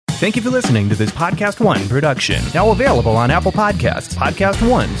Thank you for listening to this Podcast One production. Now available on Apple Podcasts, Podcast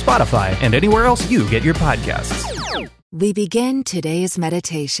One, Spotify, and anywhere else you get your podcasts. We begin today's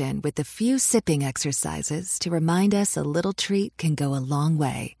meditation with a few sipping exercises to remind us a little treat can go a long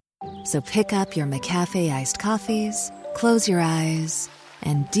way. So pick up your McCafe iced coffees, close your eyes,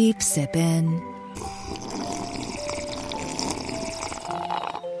 and deep sip in.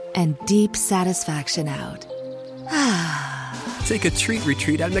 And deep satisfaction out. Take a treat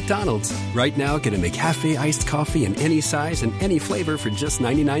retreat at McDonald's. Right now, get a McCafe iced coffee in any size and any flavor for just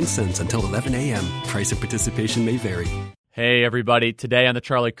 99 cents until 11 a.m. Price of participation may vary. Hey, everybody. Today on The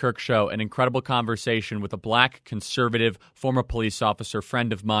Charlie Kirk Show, an incredible conversation with a black, conservative, former police officer,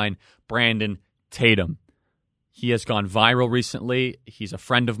 friend of mine, Brandon Tatum. He has gone viral recently. He's a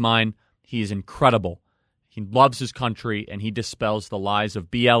friend of mine. He is incredible. He loves his country, and he dispels the lies of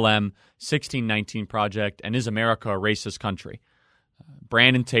BLM, 1619 Project, and Is America a Racist Country?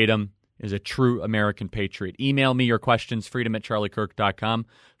 Brandon Tatum is a true American patriot. Email me your questions, freedom@charliekirk.com,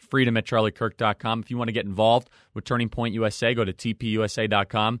 freedom@charliekirk.com. If you want to get involved with Turning Point USA, go to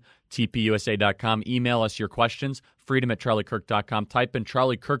tpusa.com, tpusa.com. Email us your questions, freedom@charliekirk.com. Type in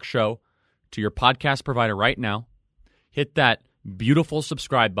Charlie Kirk Show to your podcast provider right now. Hit that beautiful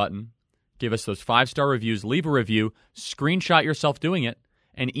subscribe button. Give us those 5-star reviews. Leave a review. Screenshot yourself doing it.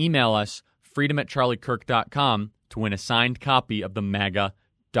 And email us, freedom@charliekirk.com, to win a signed copy of the MAGA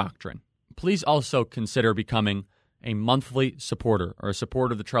Doctrine. Please also consider becoming a monthly supporter or a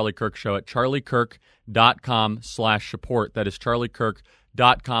supporter of The Charlie Kirk Show at charliekirk.com/support. That is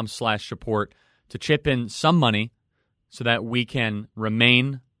charliekirk.com/support to chip in some money so that we can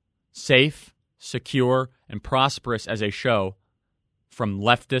remain safe, secure, and prosperous as a show from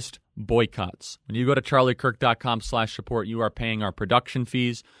leftist boycotts. When you go to charliekirk.com/support, you are paying our production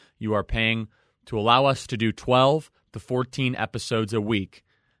fees. You are paying to allow us to do 12 to 14 episodes a week,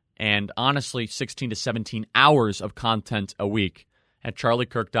 and honestly, 16 to 17 hours of content a week at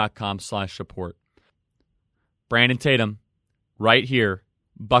charliekirk.com/support. Brandon Tatum, right here.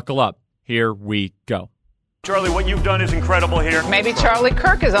 Buckle up. Here we go. Charlie, what you've done is incredible here. Maybe Charlie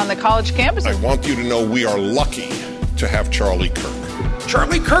Kirk is on the college campus. I want you to know we are lucky to have Charlie Kirk.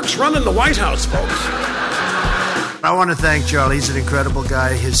 Charlie Kirk's running the White House, folks. I want to thank Charlie. He's an incredible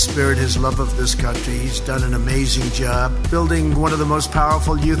guy. His spirit, his love of this country. He's done an amazing job building one of the most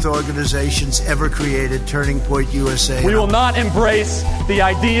powerful youth organizations ever created, Turning Point USA. We will not embrace the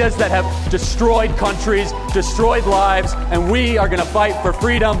ideas that have destroyed countries, destroyed lives, and we are going to fight for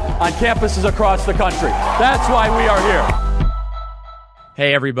freedom on campuses across the country. That's why we are here.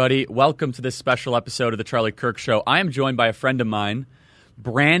 Hey, everybody. Welcome to this special episode of The Charlie Kirk Show. I am joined by a friend of mine,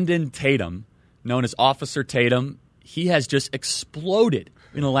 Brandon Tatum, known as Officer Tatum. He has just exploded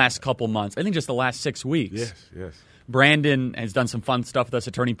in the last couple months. I think just the last 6 weeks. Yes. Brandon has done some fun stuff with us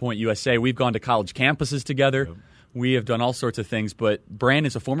at Turning Point USA. We've gone to college campuses together. Yep. We have done all sorts of things. But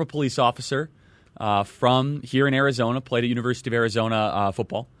Brandon's a former police officer from here in Arizona, played at University of Arizona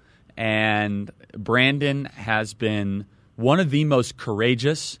football. And Brandon has been one of the most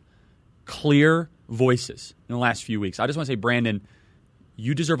courageous, clear voices in the last few weeks. I just want to say, Brandon,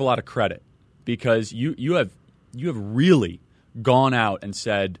 you deserve a lot of credit because you have really gone out and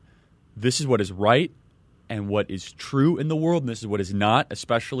said, this is what is right and what is true in the world, and this is what is not,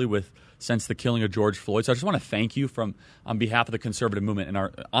 especially since the killing of George Floyd. So I just want to thank you on behalf of the conservative movement and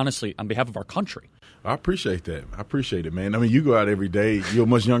honestly, on behalf of our country. I appreciate that. I appreciate it, man. I mean, you go out every day. You're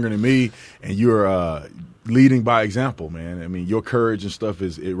much younger than me, and you're leading by example, man. I mean, your courage and stuff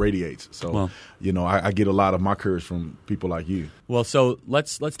it radiates. So, I get a lot of my courage from people like you. Well, so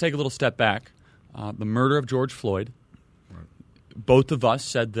let's take a little step back. The murder of George Floyd, right. Both of us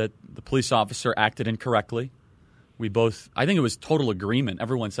said that the police officer acted incorrectly. I think it was total agreement.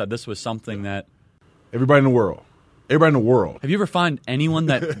 Everyone said this was something that... Everybody in the world. Have you ever found anyone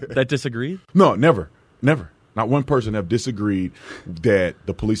that disagreed? No, never. Not one person have disagreed that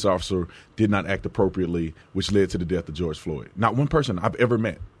the police officer did not act appropriately, which led to the death of George Floyd. Not one person I've ever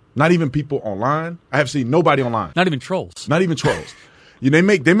met. Not even people online. I have seen nobody online. Not even trolls. They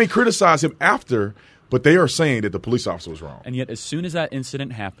may criticize him after, but they are saying that the police officer was wrong. And yet, as soon as that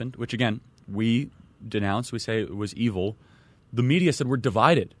incident happened, which again we denounced, we say it was evil, the media said we're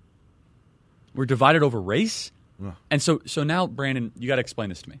divided. We're divided over race. Yeah. And so now, Brandon, you got to explain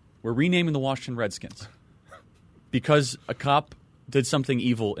this to me. We're renaming the Washington Redskins because a cop did something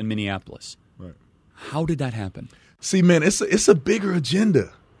evil in Minneapolis. Right. How did that happen? See, man, it's a bigger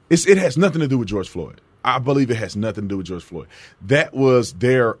agenda. It has nothing to do with George Floyd. I believe it has nothing to do with George Floyd. That was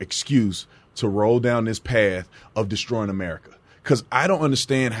their excuse to roll down this path of destroying America. because I don't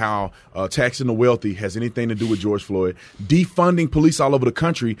understand how taxing the wealthy has anything to do with George Floyd. Defunding police all over the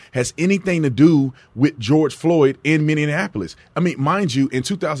country has anything to do with George Floyd in Minneapolis. I mean, mind you, in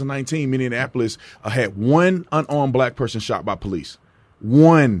 2019, Minneapolis had one unarmed black person shot by police.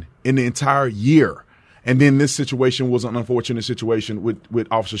 One in the entire year. And then this situation was an unfortunate situation with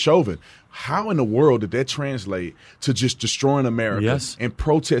Officer Chauvin. How in the world did that translate to just destroying America and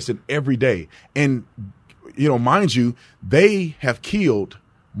protesting every day? And, you know, mind you, they have killed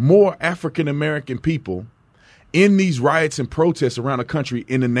more African-American people in these riots and protests around the country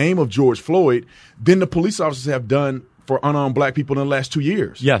in the name of George Floyd than the police officers have done for unarmed black people in the last 2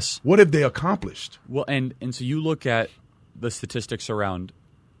 years. Yes. What have they accomplished? Well, and so you look at the statistics around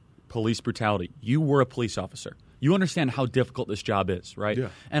police brutality. You were a police officer. You understand how difficult this job is, right? Yeah.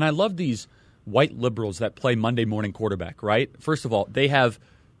 And I love these white liberals that play Monday morning quarterback, right? First of all, they have,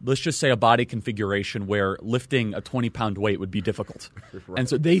 let's just say, a body configuration where lifting a 20-pound weight would be difficult. Right. And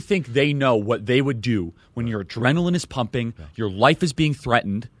so they think they know what they would do when your adrenaline is pumping, your life is being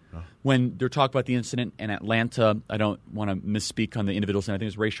threatened. When they're talking about the incident in Atlanta, I don't want to misspeak on the individual's name. I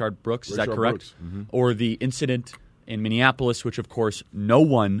think it was Rayshard Brooks. Is that correct? Mm-hmm. Or the incident in Minneapolis, which, of course, no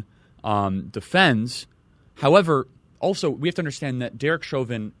one defends. However, also, we have to understand that Derek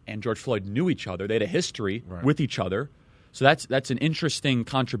Chauvin and George Floyd knew each other. They had a history with each other. So that's an interesting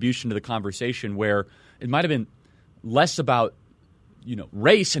contribution to the conversation where it might have been less about, you know,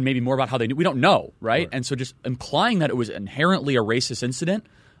 race and maybe more about how they knew. We don't know, right? And so just implying that it was inherently a racist incident,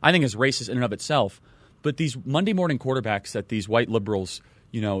 I think is racist in and of itself. But these Monday morning quarterbacks that these white liberals,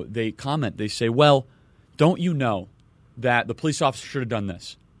 you know, they comment, they say, well, don't you know that the police officer should have done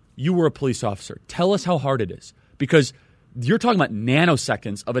this? You were a police officer. Tell us how hard it is. Because you're talking about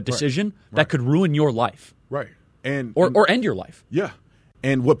nanoseconds of a decision that could ruin your life. Right. And or end your life. Yeah.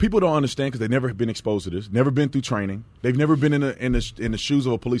 And what people don't understand, because they've never been exposed to this, never been through training, they've never been in the shoes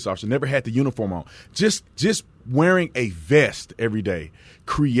of a police officer, never had the uniform on. Just wearing a vest every day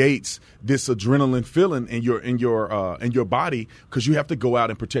creates this adrenaline feeling in your body, because you have to go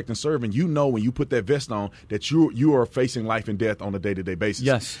out and protect and serve, and you know when you put that vest on that you are facing life and death on a day-to-day basis.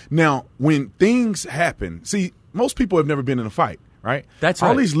 Yes. Now, when things happen, see, most people have never been in a fight. Right? That's all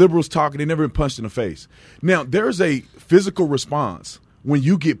right. these liberals talking, they've never been punched in the face. Now, there's a physical response when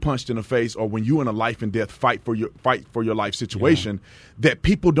you get punched in the face or when you're in a life and death fight for your life situation that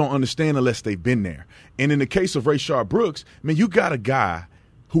people don't understand unless they've been there. And in the case of Rayshard Brooks, I mean, you got a guy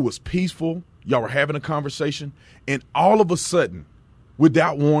who was peaceful. Y'all were having a conversation, and all of a sudden,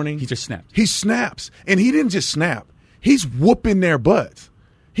 without warning, he just snapped. He snaps, and he didn't just snap. He's whooping their butts.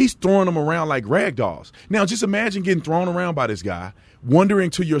 He's throwing them around like rag dolls. Now, just imagine getting thrown around by this guy, wondering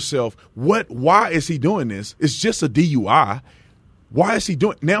to yourself, why is he doing this? It's just a DUI. Why is he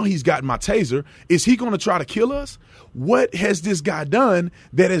doing? Now he's got my taser. Is he going to try to kill us? What has this guy done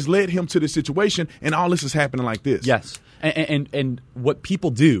that has led him to this situation? And all this is happening like this. Yes. And what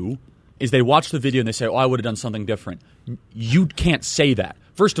people do is they watch the video and they say, oh, I would have done something different. You can't say that.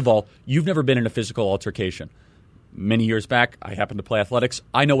 First of all, you've never been in a physical altercation. Many years back, I happened to play athletics.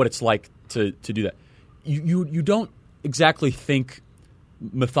 I know what it's like to do that. You don't exactly think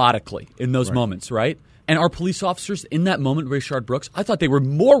methodically in those moments, right? And our police officers in that moment, Rayshard Brooks, I thought they were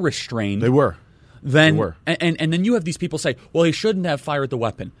more restrained. They were. And then you have these people say, well, he shouldn't have fired the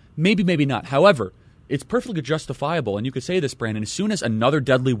weapon. Maybe, maybe not. However, it's perfectly justifiable, and you could say this, Brandon, as soon as another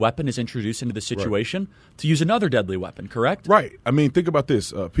deadly weapon is introduced into the situation, to use another deadly weapon, correct? Right. I mean, think about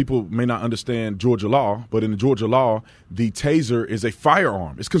this. People may not understand Georgia law, but in the Georgia law, the taser is a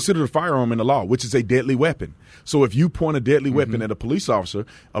firearm. It's considered a firearm in the law, which is a deadly weapon. So if you point a deadly weapon at a police officer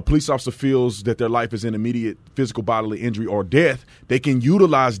feels that their life is in immediate physical bodily injury or death, they can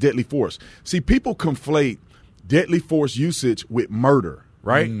utilize deadly force. See, people conflate deadly force usage with murder,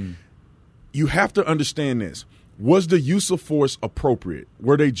 right? You have to understand this. Was the use of force appropriate?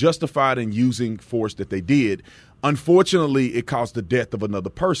 Were they justified in using force that they did? Unfortunately, it caused the death of another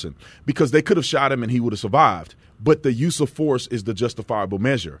person because they could have shot him and he would have survived. But the use of force is the justifiable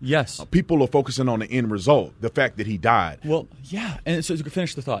measure. Yes. People are focusing on the end result, the fact that he died. Well, yeah. And so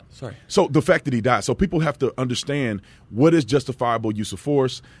finish the thought. Sorry. So the fact that he died. So people have to understand what is justifiable use of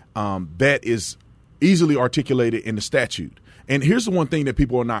force. That is easily articulated in the statute. And here's the one thing that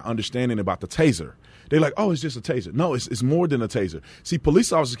people are not understanding about the taser. They're like, oh, it's just a taser. No, it's more than a taser. See,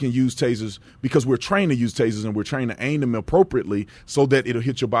 police officers can use tasers because we're trained to use tasers and we're trained to aim them appropriately so that it'll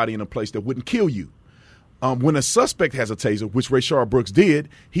hit your body in a place that wouldn't kill you. When a suspect has a taser, which Rayshard Brooks did,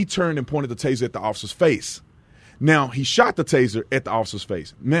 he turned and pointed the taser at the officer's face. Now, he shot the taser at the officer's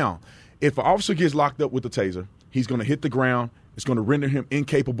face. Now, if an officer gets locked up with the taser, he's going to hit the ground It's going to render him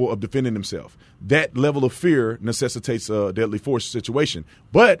incapable of defending himself. That level of fear necessitates a deadly force situation.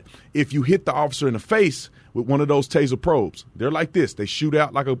 But if you hit the officer in the face with one of those taser probes, they're like this. They shoot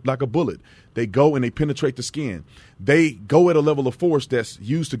out like a bullet. They go and they penetrate the skin. They go at a level of force that's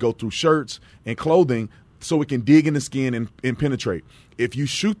used to go through shirts and clothing so it can dig in the skin and penetrate. If you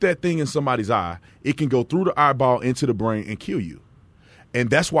shoot that thing in somebody's eye, it can go through the eyeball into the brain and kill you. And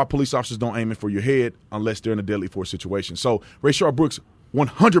that's why police officers don't aim it for your head unless they're in a deadly force situation. So Rayshard Brooks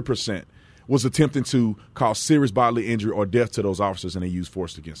 100% was attempting to cause serious bodily injury or death to those officers, and they used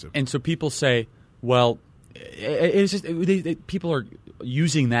force against him. And so people say, well, it's just people are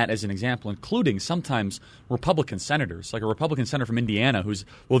using that as an example, including sometimes Republican senators, like a Republican senator from Indiana who's,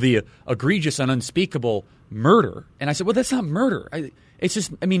 well, the egregious and unspeakable murder. And I said, well, that's not murder. It's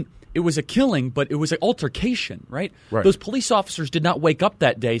just, I mean, it was a killing, but it was an altercation, right? Those police officers did not wake up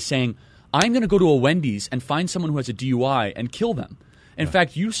that day saying, I'm going to go to a Wendy's and find someone who has a DUI and kill them. In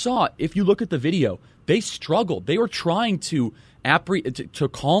fact, you saw, if you look at the video, they struggled. They were trying to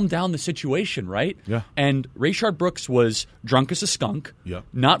calm down the situation, right? Yeah. And Rayshard Brooks was drunk as a skunk, yeah,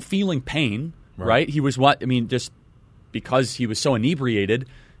 not feeling pain, right? He was just because he was so inebriated,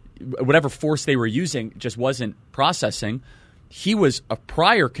 whatever force they were using just wasn't processing. He was a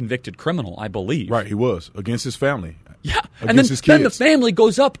prior convicted criminal, I believe. Right, he was, against his family. Yeah, and then the family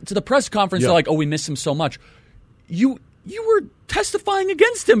goes up to the press conference. They're like, oh, we miss him so much. You were testifying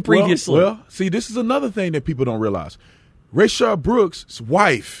against him previously. Well, see, this is another thing that people don't realize. Rayshard Brooks'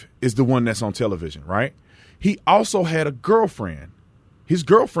 wife is the one that's on television, right? He also had a girlfriend. His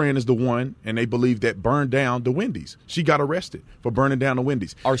girlfriend is the one, and they believe, that burned down the Wendy's. She got arrested for burning down the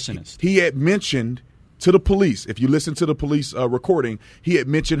Wendy's. Arsonist. He had mentioned to the police, if you listen to the police recording, he had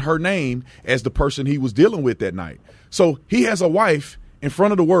mentioned her name as the person he was dealing with that night. So he has a wife in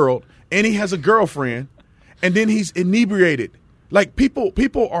front of the world, and he has a girlfriend, and then he's inebriated. Like, people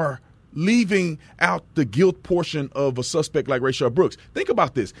are leaving out the guilt portion of a suspect like Rayshard Brooks. Think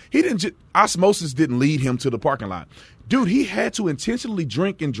about this. Osmosis didn't lead him to the parking lot. Dude, he had to intentionally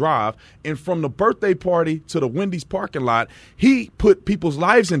drink and drive, and from the birthday party to the Wendy's parking lot, he put people's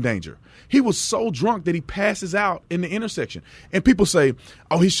lives in danger. He was so drunk that he passes out in the intersection. And people say,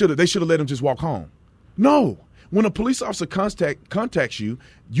 oh, they should have let him just walk home. No. When a police officer contacts you,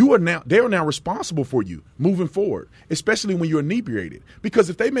 they are now responsible for you moving forward, especially when you're inebriated. Because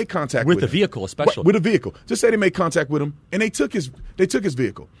if they make contact with the vehicle, especially with a vehicle, just say they made contact with him and they took his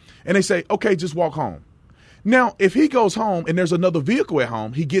vehicle, and they say, okay, just walk home. Now, if he goes home and there's another vehicle at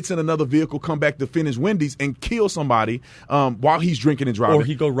home, he gets in another vehicle, come back to finish Wendy's and kill somebody while he's drinking and driving. Or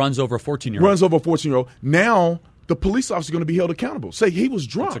he runs over a 14-year-old. Runs over a 14-year-old. Now the police officer is going to be held accountable. Say he was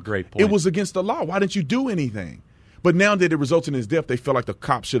drunk. That's a great point. It was against the law. Why didn't you do anything? But now that it results in his death, they feel like the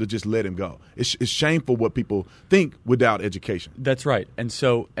cops should have just let him go. It's shameful what people think without education. That's right. And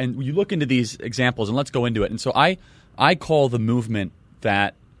you look into these examples, and let's go into it. And so I call the movement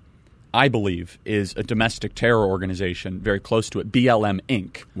that I believe is a domestic terror organization very close to it, BLM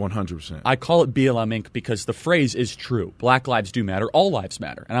Inc. 100%. I call it BLM Inc. because the phrase is true. Black lives do matter. All lives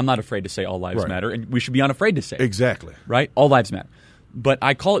matter. And I'm not afraid to say all lives matter, and we should be unafraid to say it. Exactly. Right? All lives matter. But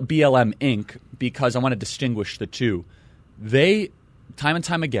I call it BLM Inc. because I want to distinguish the two. They, time and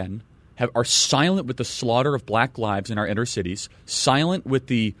time again, are silent with the slaughter of black lives in our inner cities, silent with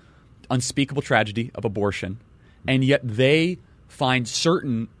the unspeakable tragedy of abortion, and yet they find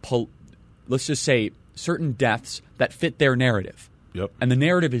certain certain deaths that fit their narrative. Yep. And the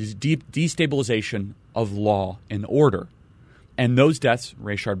narrative is deep destabilization of law and order. And those deaths,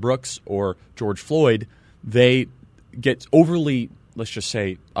 Rayshard Brooks or George Floyd, they get overly, let's just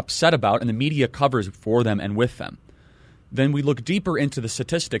say, upset about, and the media covers for them and with them. Then we look deeper into the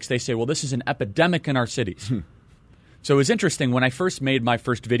statistics. They say, well, this is an epidemic in our cities. So it was interesting when I first made my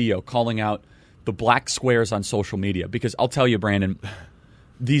first video calling out the black squares on social media, because I'll tell you, Brandon,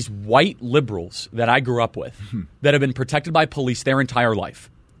 these white liberals that I grew up with that have been protected by police their entire life,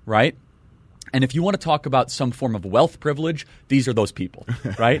 right? And if you want to talk about some form of wealth privilege, these are those people,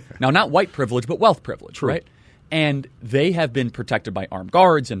 right? Now, not white privilege, but wealth privilege, True. Right? And they have been protected by armed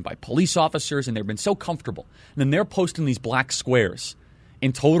guards and by police officers, and they've been so comfortable. And then they're posting these black squares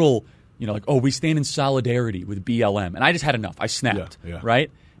in total, like, oh, we stand in solidarity with BLM. And I just had enough. I snapped, right?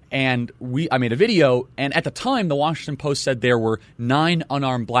 And I made a video, and at the time, the Washington Post said there were 9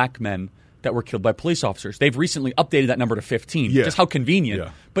 unarmed black men that were killed by police officers. They've recently updated that number to 15. Yeah. Just how convenient.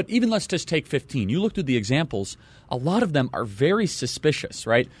 Yeah. But even let's just take 15. You look through the examples, a lot of them are very suspicious,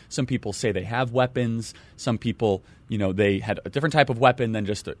 right? Some people say they have weapons. Some people, they had a different type of weapon than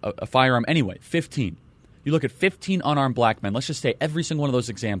just a firearm. Anyway, 15. You look at 15 unarmed black men. Let's just say every single one of those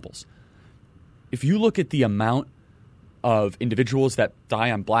examples. If you look at the amount of individuals that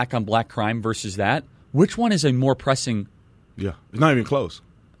die on black crime versus that, which one is a more pressing? Yeah, it's not even close.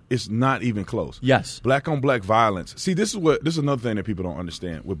 It's not even close. Yes. Black on black violence. See, this is another thing that people don't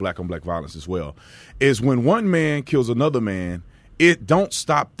understand with black on black violence as well, is when one man kills another man, it don't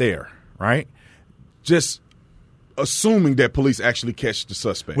stop there, right? Just assuming that police actually catch the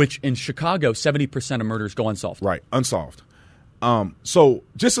suspect. Which in Chicago, 70% of murders go unsolved. Right, unsolved. So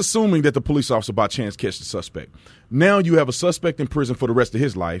just assuming that the police officer by chance catch the suspect. Now you have a suspect in prison for the rest of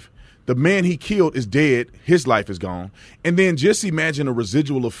his life. The man he killed is dead. His life is gone. And then just imagine a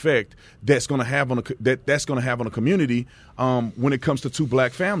residual effect that's going to have on a community when it comes to two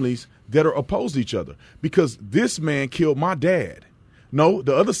black families that are opposed to each other. Because this man killed my dad. No,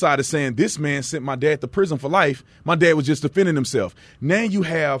 the other side is saying this man sent my dad to prison for life. My dad was just defending himself. Now you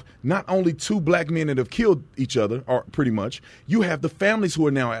have not only two black men that have killed each other, or pretty much, you have the families who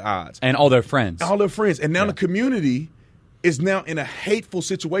are now at odds. And all their friends. All their friends. And now the community is now in a hateful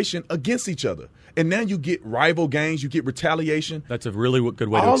situation against each other. And now you get rival gangs, you get retaliation. That's a really good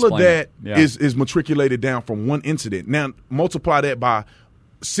way to explain it. All of that is matriculated down from one incident. Now multiply that by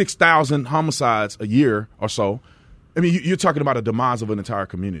 6,000 homicides a year or so. I mean, you're talking about a demise of an entire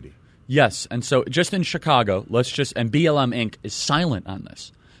community. Yes, and so just in Chicago, and BLM Inc. is silent on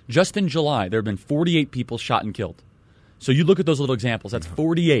this. Just in July, there have been 48 people shot and killed. So you look at those little examples. That's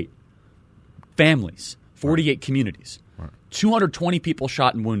 48 families, 48 communities, 220 people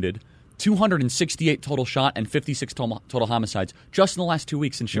shot and wounded, 268 total shot, and 56 total homicides just in the last 2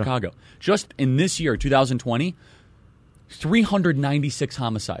 weeks in Chicago. Yeah. Just in this year, 2020, 396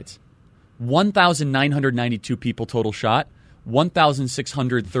 homicides. 1,992 people total shot,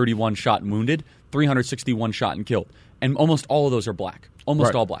 1,631 shot and wounded, 361 shot and killed. And almost all of those are black.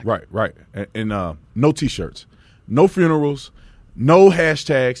 Almost all black. Right. And no T-shirts, no funerals, no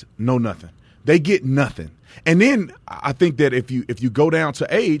hashtags, no nothing. They get nothing. And then I think that if you go down to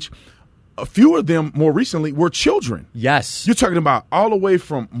age, a few of them more recently were children. Yes. You're talking about all the way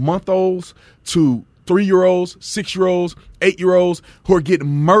from month-olds to 3-year-olds, 6-year-olds, 8-year-olds who are getting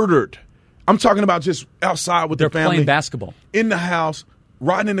murdered. I'm talking about just outside with their family. They're playing basketball. In the house,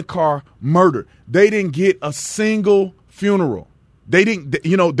 riding in the car, murdered. They didn't get a single funeral. They didn't,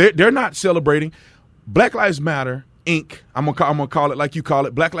 they're not celebrating. Black Lives Matter, Inc., I'm gonna call it like you call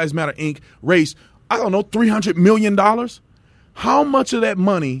it, Black Lives Matter, Inc., raised, I don't know, $300 million? How much of that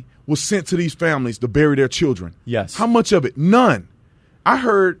money was sent to these families to bury their children? Yes. How much of it? None. I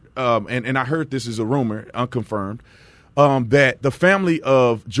heard, and I heard this is a rumor, unconfirmed, that the family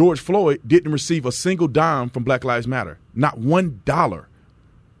of George Floyd didn't receive a single dime from Black Lives Matter, not $1.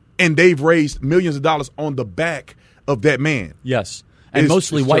 And they've raised millions of dollars on the back of that man. Yes. And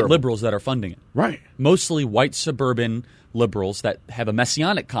mostly white liberals that are funding it. Right. Mostly white suburban liberals that have a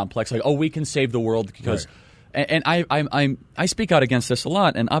messianic complex, like, oh, we can save the world because and I speak out against this a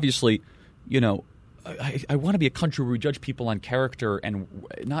lot, and obviously, I want to be a country where we judge people on character and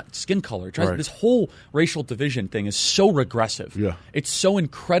not skin color. This whole racial division thing is so regressive. Yeah. It's so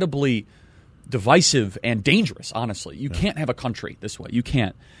incredibly divisive and dangerous, honestly. You can't have a country this way. You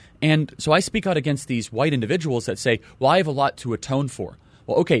can't. And so I speak out against these white individuals that say, well, I have a lot to atone for.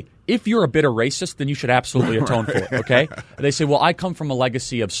 Well, okay, if you're a bitter racist, then you should absolutely atone for it, okay? They say, well, I come from a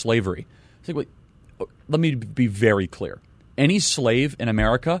legacy of slavery. I say, well, let me be very clear. Any slave in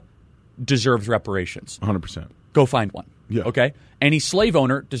America deserves reparations. 100%. Go find one. Yeah. Okay? Any slave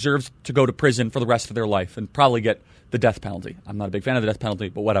owner deserves to go to prison for the rest of their life and probably get the death penalty. I'm not a big fan of the death penalty,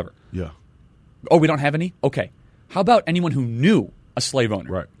 but whatever. Yeah. Oh, we don't have any? Okay. How about anyone who knew a slave owner?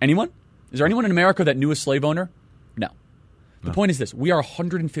 Right. Anyone? Is there anyone in America that knew a slave owner? No. The point is this. We are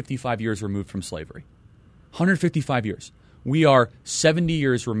 155 years removed from slavery. 155 years. We are 70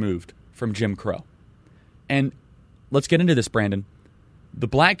 years removed from Jim Crow. And let's get into this, Brandon. The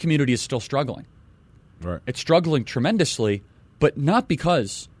black community is still struggling. Right. It's struggling tremendously, but not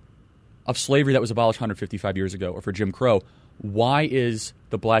because of slavery that was abolished 155 years ago or for Jim Crow. Why is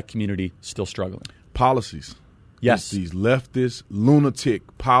the black community still struggling? Policies. Yes. These leftist, lunatic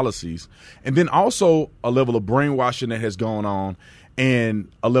policies. And then also a level of brainwashing that has gone on and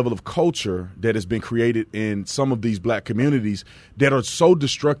a level of culture that has been created in some of these black communities that are so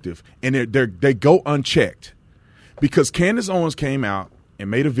destructive, and they go unchecked. Because Candace Owens came out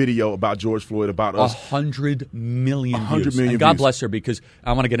and made a video about George Floyd, about us. 100 million views. 100 million and God views. bless her, because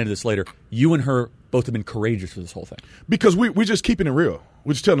I want to get into this later. You and her both have been courageous for this whole thing. Because we're just keeping it real.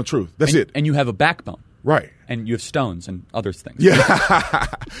 We're just telling the truth. That's it. And you have a backbone. Right. And you have stones and other things. Yeah.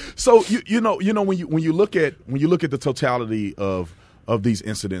 So you know when you look at the totality of these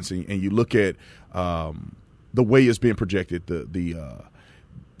incidents and you look at the way it's being projected, when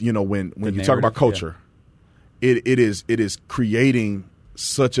you talk about culture, it is creating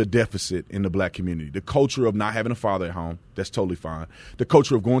such a deficit in the black community. The culture of not having a father at home, that's totally fine. The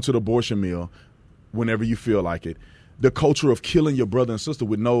culture of going to the abortion mill whenever you feel like it. The culture of killing your brother and sister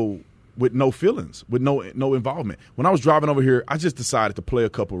with no feelings, with no involvement. When I was driving over here, I just decided to play a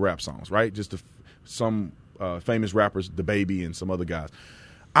couple rap songs, right? Just some famous rappers, The Baby and some other guys.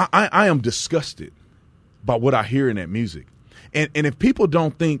 I am disgusted by what I hear in that music. And if people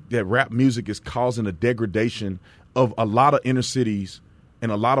don't think that rap music is causing a degradation of a lot of inner cities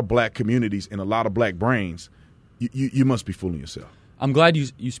and a lot of black communities and a lot of black brains, you must be fooling yourself. I'm glad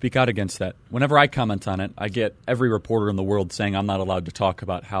you speak out against that. Whenever I comment on it, I get every reporter in the world saying I'm not allowed to talk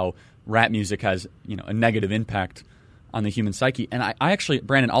about how rap music has, a negative impact on the human psyche. And I actually,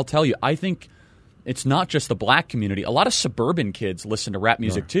 Brandon, I'll tell you, I think it's not just the black community. A lot of suburban kids listen to rap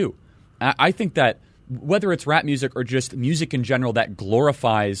music too. I think that whether it's rap music or just music in general that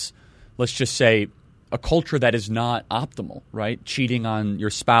glorifies, let's just say, a culture that is not optimal, right? Cheating on your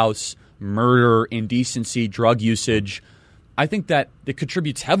spouse, murder, indecency, drug usage. I think that it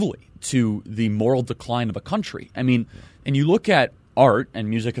contributes heavily to the moral decline of a country. I mean, and you look at art, and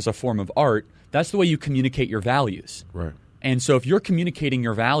music as a form of art, that's the way you communicate your values. Right. And so if you're communicating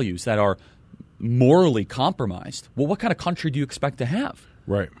your values that are morally compromised, well, what kind of country do you expect to have?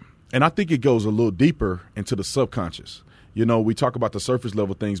 Right. And I think it goes a little deeper into the subconscious. We talk about the surface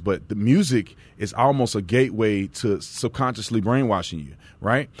level things, but the music is almost a gateway to subconsciously brainwashing you,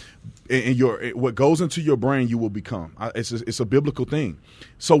 right? And what goes into your brain, you will become. It's a biblical thing.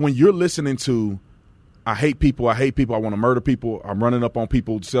 So when you're listening to I hate people, I want to murder people, I'm running up on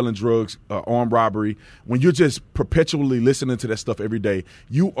people, selling drugs, armed robbery. When you're just perpetually listening to that stuff every day,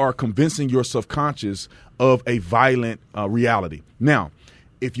 you are convincing your subconscious of a violent reality. Now,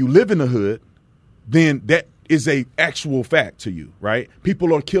 if you live in the hood, then that is a actual fact to you, right?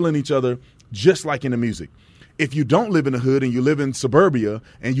 People are killing each other just like in the music. If you don't live in the hood and you live in suburbia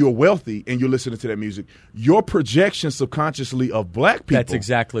and you're wealthy and you're listening to that music, your projection subconsciously of black people that's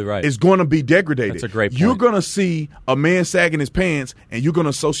exactly right. is going to be degraded. That's a great point. You're going to see a man sagging his pants and you're going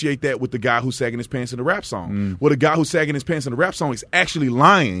to associate that with the guy who's sagging his pants in the rap song. Well, the guy who's sagging his pants in the rap song is actually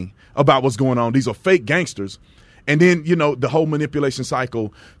lying about what's going on. These are fake gangsters. And then, the whole manipulation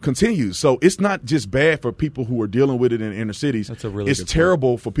cycle continues. So it's not just bad for people who are dealing with it in inner cities. That's a really It's good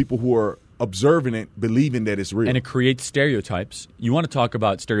terrible point. for people who are observing it, believing that it's real. And it creates stereotypes. You want to talk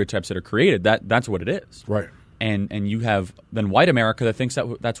about stereotypes that are created. That's what it is. Right. And you have then white America that thinks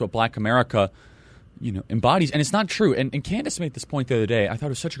that's what black America, embodies. And it's not true. And Candace made this point the other day. I thought it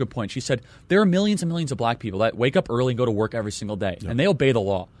was such a good point. She said there are millions and millions of black people that wake up early and go to work every single day. Yep. And they obey the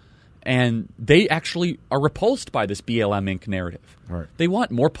law. And they actually are repulsed by this BLM Inc. narrative. Right. They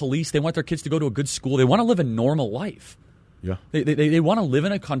want more police. They want their kids to go to a good school. They want to live a normal life. Yeah. They want to live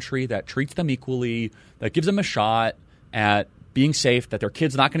in a country that treats them equally, that gives them a shot at being safe, that their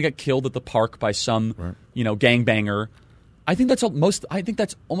kid's not going to get killed at the park by some, gangbanger. I think that's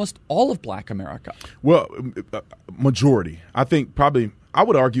almost all of black America. Well, majority. I think I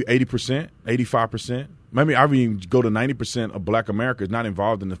would argue 80%, 85%. Maybe I would even go to 90% of black America is not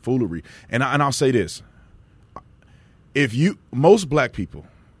involved in the foolery. And I'll say this. Most black people,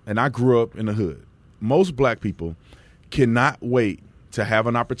 and I grew up in the hood, most black people cannot wait to have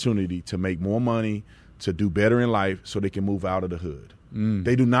an opportunity to make more money, to do better in life so they can move out of the hood.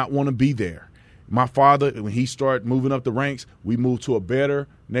 They do not want to be there. My father, when he started moving up the ranks, we moved to a better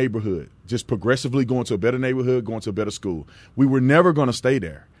neighborhood, just progressively going to a better neighborhood, going to a better school. We were never going to stay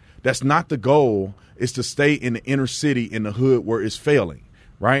there. That's not the goal. It's to stay in the inner city, in the hood where it's failing,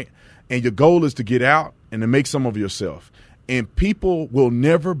 right? And your goal is to get out and to make some of yourself. And people will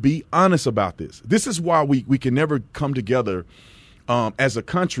never be honest about this. This is why we can never come together as a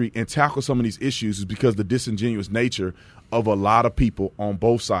country and tackle some of these issues, is because the disingenuous nature of a lot of people on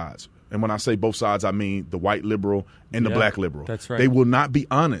both sides. And when I say both sides, I mean the white liberal and the black liberal. That's right. They will not be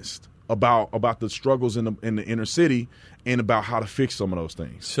honest about the struggles in the inner city and about how to fix some of those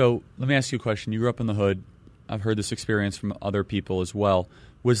things. So let me ask you a question. You grew up in the hood. I've heard this experience from other people as well.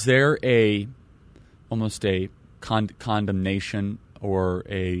 Was there almost a condemnation or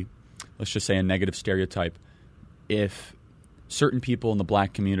let's just say a negative stereotype if certain people in the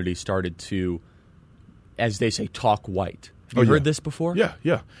black community started to, as they say, talk white? Have you heard this before? Yeah.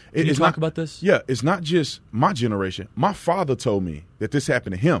 Can you talk about this? Yeah, it's not just my generation. My father told me that this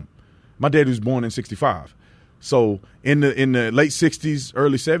happened to him. My dad was born in 1965. So in the late 60s,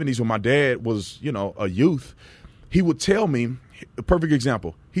 early 70s, when my dad was, a youth, he would tell me, a perfect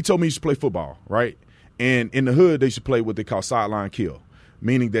example, he told me he used to play football, right? And in the hood, they used to play what they call sideline kill,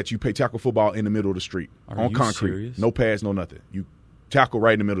 meaning that you play tackle football in the middle of the street on concrete. Serious? No pads, no nothing. You tackle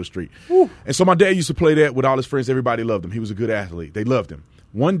right in the middle of the street. Woo. And so my dad used to play that with all his friends. Everybody loved him. He was a good athlete. They loved him.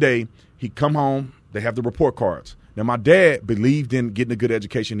 One day, he'd come home. They have the report cards. Now, my dad believed in getting a good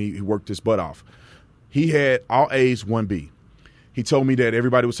education. He worked his butt off. He had all A's, 1 B. He told me that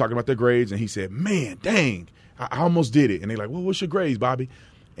everybody was talking about their grades, and he said, man, dang, I almost did it. And they're like, well, what's your grades, Bobby?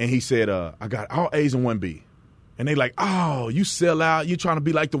 And he said, I got all A's and 1 B. And they like, oh, you sell out. You trying to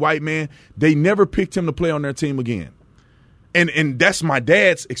be like the white man. They never picked him to play on their team again. And that's my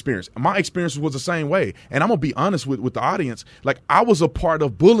dad's experience. My experience was the same way. And I'm going to be honest with the audience. Like, I was a part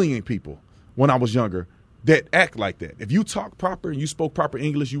of bullying people when I was younger that act like that. If you talk proper and you spoke proper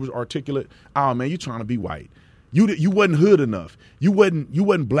English, you was articulate, oh, man, you trying to be white. You wasn't hood enough. You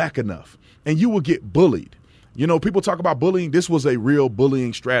wasn't black enough. And you would get bullied. You know, people talk about bullying. This was a real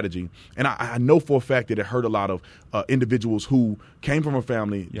bullying strategy. And I know for a fact that it hurt a lot of individuals who came from a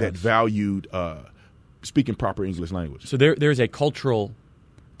family that valued speaking proper English language. So there's a cultural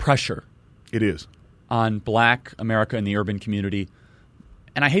pressure. It is. On black America in the urban community.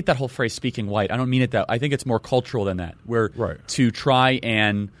 And I hate that whole phrase, speaking white. I don't mean it that. I think it's more cultural than that. Where to try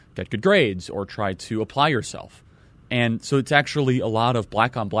and get good grades or try to apply yourself. And so it's actually a lot of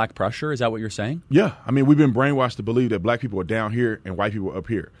black on black pressure. Is that what you're saying? Yeah. I mean, we've been brainwashed to believe that black people are down here and white people are up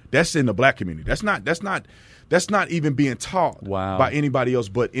here. That's in the black community. That's not even being taught by anybody else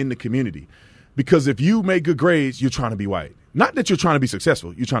but in the community. Because if you make good grades, you're trying to be white. Not that you're trying to be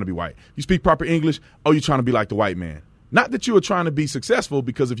successful. You're trying to be white. You speak proper English. Oh, you're trying to be like the white man. Not that you are trying to be successful,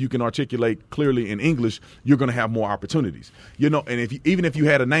 because if you can articulate clearly in English, you're going to have more opportunities. You know, and even if you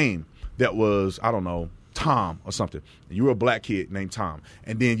had a name that was, I don't know, Tom or something, and you were a black kid named Tom,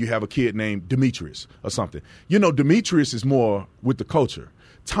 and then you have a kid named Demetrius or something. You know, Demetrius is more with the culture.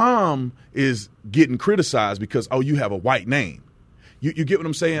 Tom is getting criticized because, oh, you have a white name. You get what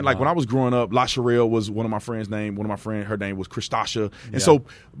I'm saying? Wow. Like when I was growing up, La Sherelle was one of my friends' name. One of my friends, her name was Christasha. And so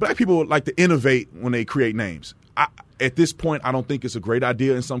black people like to innovate when they create names. At this point, I don't think it's a great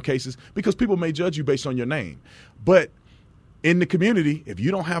idea in some cases because people may judge you based on your name. But in the community, if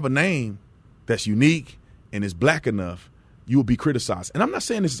you don't have a name that's unique and is black enough, you will be criticized. And I'm not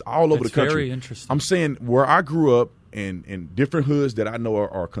saying this is all over the country. Very interesting. I'm saying where I grew up in different hoods that I know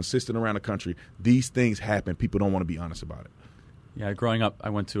are consistent around the country, these things happen. People don't want to be honest about it. Yeah, growing up, I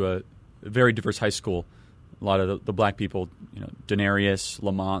went to a very diverse high school. A lot of the black people, you know, Denarius,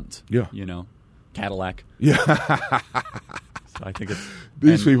 Lamont, you know, Cadillac. Yeah. So I think it's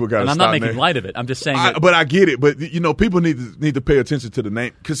these people got to stop. And I'm not making light of it. I'm just saying. But I get it. But you know, people need to pay attention to the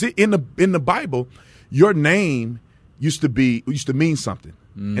name, because in the Bible, your name used to mean something,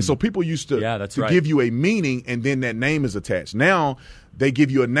 and so people used to give you a meaning, and then that name is attached. Now they give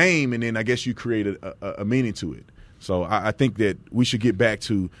you a name, and then I guess you create a meaning to it. So I think that we should get back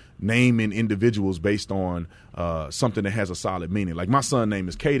to naming individuals based on something that has a solid meaning. Like my son's name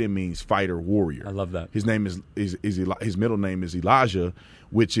is Caden, means fighter, warrior. I love that. His name is his middle name is Elijah,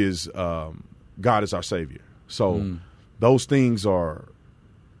 which is God is our Savior. So those things are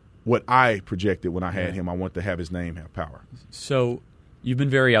what I projected when I had him. I want to have his name have power. So you've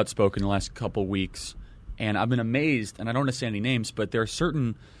been very outspoken the last couple of weeks, and I've been amazed, and I don't want to say any names, but there are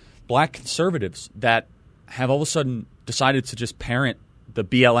certain black conservatives that have all of a sudden decided to just parent the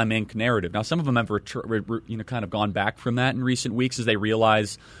BLM Inc. narrative. Now, some of them have kind of gone back from that in recent weeks as they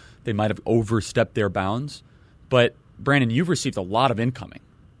realize they might have overstepped their bounds. But, Brandon, you've received a lot of incoming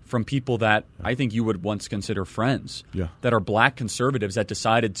from people that I think you would once consider friends that are black conservatives that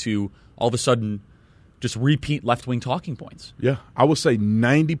decided to all of a sudden just repeat left-wing talking points. Yeah, I would say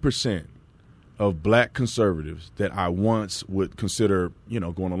 90% of black conservatives that I once would consider,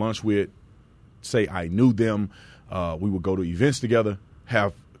 going to lunch with, say I knew them, we would go to events together,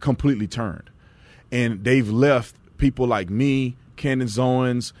 have completely turned. And they've left people like me, Candace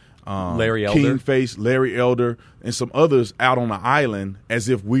Owens, Larry Elder. Kingface, Larry Elder, and some others out on the island as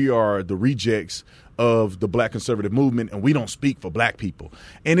if we are the rejects of the black conservative movement and we don't speak for black people.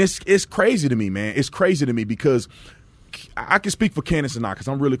 And it's crazy to me, man. It's crazy to me because I can speak for Candace and I, because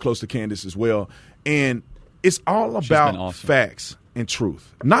I'm really close to Candace as well. And it's all about facts and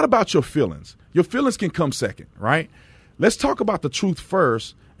truth, not about your feelings. Your feelings can come second, right? Let's talk about the truth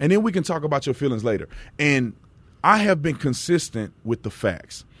first, and then we can talk about your feelings later. And I have been consistent with the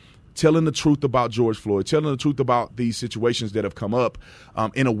facts, telling the truth about George Floyd, telling the truth about these situations that have come up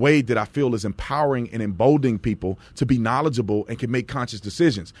in a way that I feel is empowering and emboldening people to be knowledgeable and can make conscious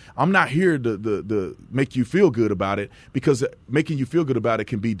decisions. I'm not here to make you feel good about it, because making you feel good about it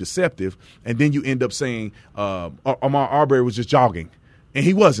can be deceptive. And then you end up saying, Ahmaud Arbery was just jogging. And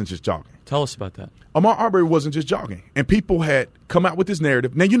he wasn't just jogging. Tell us about that. Ahmaud Arbery wasn't just jogging. And people had come out with this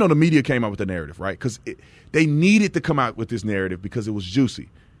narrative. Now, the media came out with the narrative, right? Because they needed to come out with this narrative because it was juicy.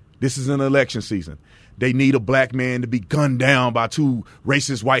 This is an election season. They need a black man to be gunned down by two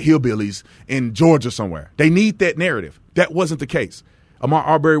racist white hillbillies in Georgia somewhere. They need that narrative. That wasn't the case. Ahmaud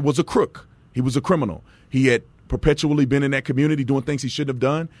Arbery was a crook. He was a criminal. He had perpetually been in that community doing things he shouldn't have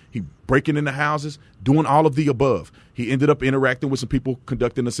done. He breaking into houses, doing all of the above. He ended up interacting with some people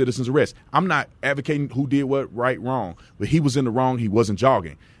conducting a citizen's arrest. I'm not advocating who did what, right, wrong, but he was in the wrong. He wasn't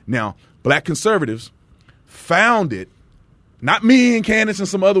jogging. Now, black conservatives found it, not me and Candace and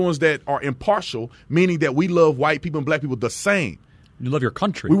some other ones that are impartial, meaning that we love white people and black people the same. You love your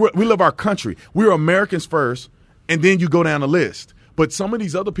country. We love our country. We're Americans first, and then you go down the list. But some of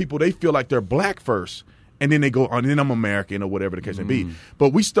these other people, they feel like they're black first, and then they go, and then I'm American or whatever the case may be. But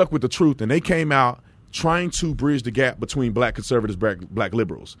we stuck with the truth, and they came out trying to bridge the gap between black conservatives, black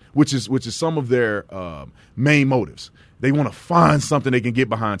liberals, which is some of their main motives. They want to find something they can get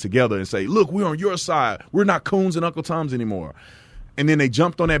behind together and say, look, we're on your side. We're not coons and Uncle Toms anymore. And then they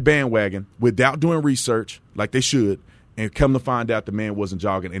jumped on that bandwagon without doing research like they should, and come to find out the man wasn't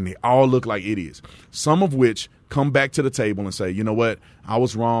jogging, and they all look like idiots, some of which come back to the table and say, you know what, I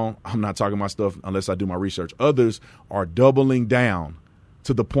was wrong. I'm not talking my stuff unless I do my research. Others are doubling down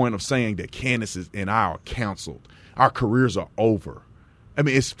to the point of saying that Candace and I are canceled. Our careers are over. I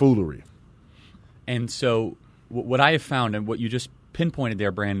mean, it's foolery. And so what I have found, and what you just pinpointed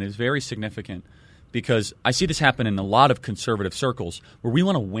there, Brandon, is very significant, because I see this happen in a lot of conservative circles where we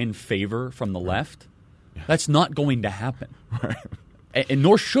want to win favor from the left. That's not going to happen. Right. And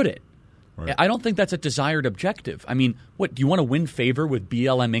nor should it. Right. I don't think that's a desired objective. I mean, what, do you want to win favor with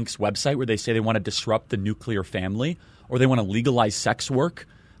BLM Inc's website where they say they want to disrupt the nuclear family, or they want to legalize sex work?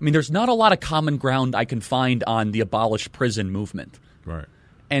 I mean, there's not a lot of common ground I can find on the abolish prison movement. Right.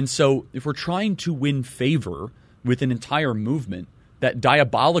 And so if we're trying to win favor with an entire movement that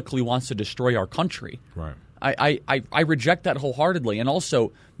diabolically wants to destroy our country, right, I reject that wholeheartedly. And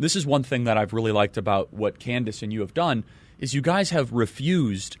also, this is one thing that I've really liked about what Candace and you have done, is you guys have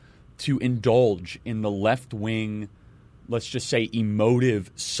refused to indulge in the left-wing, let's just say,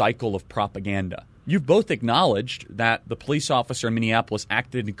 emotive cycle of propaganda. You've both acknowledged that the police officer in Minneapolis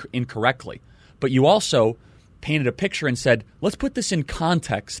acted incorrectly, but you also painted a picture and said, let's put this in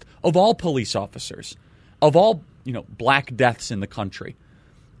context of all police officers, of all, black deaths in the country.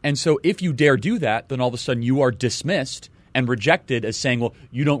 And so if you dare do that, then all of a sudden you are dismissed and rejected as saying, well,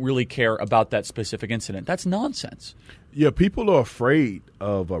 you don't really care about that specific incident. That's nonsense. Yeah, people are afraid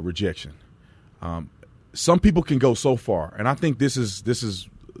of rejection. Some people can go so far, and I think this is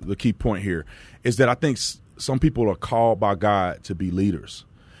the key point here, is that I think some people are called by God to be leaders,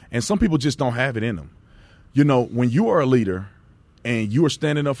 and some people just don't have it in them. When you are a leader and you are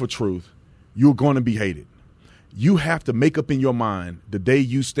standing up for truth, you're going to be hated. You have to make up in your mind the day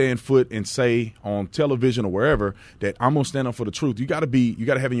you stand foot and say on television or wherever that I'm going to stand up for the truth. You got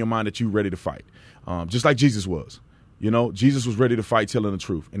to have in your mind that you're ready to fight, just like Jesus was. Jesus was ready to fight, telling the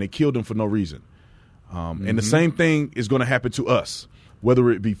truth, and they killed him for no reason. And the same thing is going to happen to us,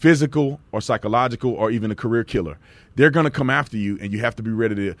 whether it be physical or psychological or even a career killer. They're going to come after you, and you have to be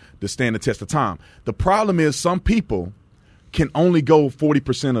ready to stand the test of time. The problem is some people can only go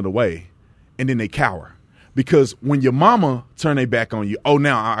 40% of the way, and then they cower. Because when your mama turn their back on you, oh,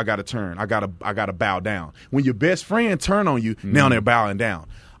 now I got to turn. I got to bow down. When your best friend turn on you, now they're bowing down.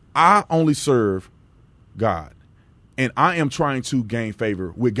 I only serve God, and I am trying to gain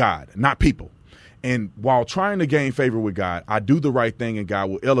favor with God, not people. And while trying to gain favor with God, I do the right thing, and God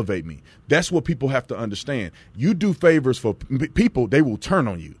will elevate me. That's what people have to understand. You do favors for people, they will turn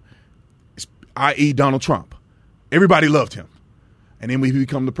on you, i.e. Donald Trump. Everybody loved him. And then when he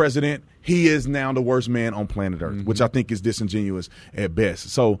become the president, he is now the worst man on planet Earth, which I think is disingenuous at best.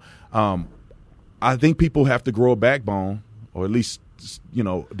 So I think people have to grow a backbone, or at least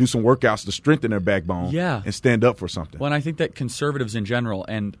do some workouts to strengthen their backbone and stand up for something. Well, and I think that conservatives in general,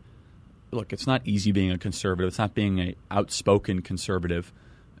 and look, it's not easy being a conservative. It's not being an outspoken conservative.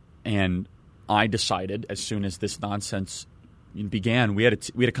 And I decided as soon as this nonsense began, we had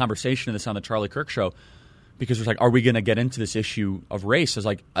a conversation of this on the Charlie Kirk Show, because it was like, are we going to get into this issue of race? I was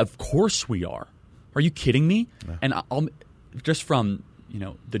like, of course we are. Are you kidding me? Yeah. And I'll, just from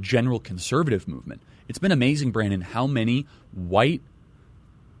the general conservative movement, it's been amazing, Brandon, how many white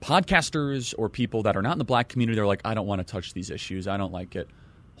podcasters or people that are not in the black community, they're like, I don't want to touch these issues. I don't like it.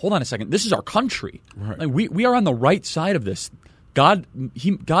 Hold on a second. This is our country. Right. Like we are on the right side of this. God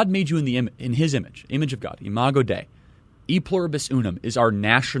made you in His image of God. Imago Dei. E pluribus unum is our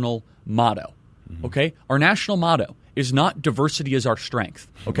national motto. Okay? Our national motto. is not diversity is our strength,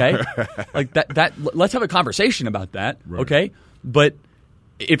 okay? Like that let's have a conversation about that, okay? But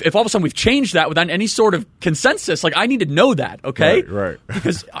if all of a sudden we've changed that without any sort of consensus, like I need to know that, okay? Right.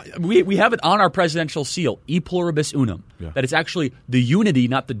 Because we have it on our presidential seal, e pluribus unum, that it's actually the unity,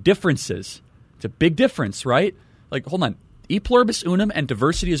 not the differences. It's a big difference, right? Like, hold on. E pluribus unum and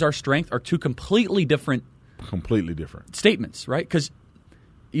diversity is our strength are two completely different statements, right? Because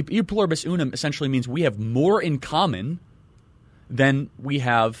e pluribus unum essentially means we have more in common than we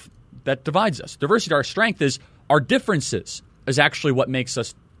have that divides us. Diversity, our strength, is our differences is actually what makes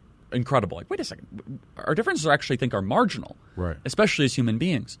us incredible. Like, wait a second. Our differences I actually think are marginal, right? Especially as human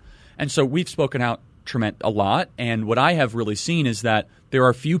beings. And so we've spoken out a lot, and what I have really seen is that there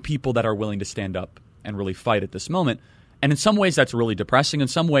are few people that are willing to stand up and really fight at this moment. And in some ways, that's really depressing. In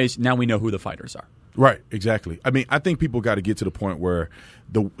some ways, now we know who the fighters are. Right, exactly. I mean, I think people got to get to the point where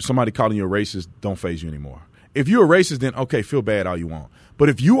somebody calling you a racist don't faze you anymore. If you're a racist, then okay, feel bad all you want. But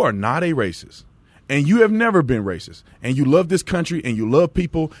if you are not a racist and you have never been racist and you love this country and you love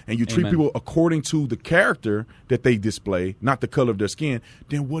people and you treat people according to the character that they display, not the color of their skin,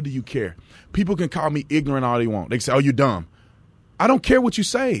 then what do you care? People can call me ignorant all they want. They can say, oh, you're dumb. I don't care what you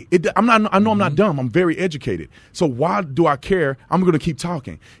say. I know I'm not dumb. I'm very educated. So why do I care? I'm going to keep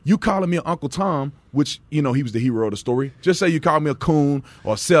talking. You calling me Uncle Tom, which, he was the hero of the story. Just say you call me a coon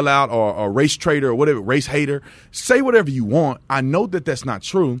or a sellout or a race traitor or whatever, race hater. Say whatever you want. I know that that's not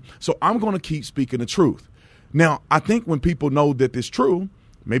true. So I'm going to keep speaking the truth. Now, I think when people know that it's true,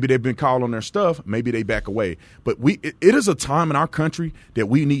 maybe they've been called on their stuff. Maybe they back away. But it is a time in our country that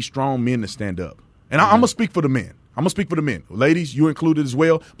we need strong men to stand up. And I'm going to speak for the men. I'm going to speak for the men. Ladies, you included as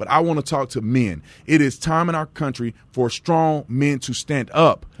well, but I want to talk to men. It is time in our country for strong men to stand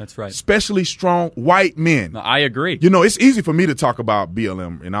up. That's right. Especially strong white men. No, I agree. It's easy for me to talk about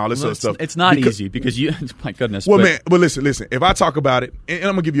BLM and all this other stuff. It's not easy because you, my goodness. Well, listen. If I talk about it, and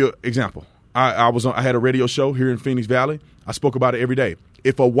I'm going to give you an example. I had a radio show here in Phoenix Valley. I spoke about it every day.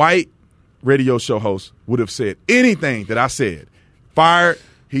 If a white radio show host would have said anything that I said, fired,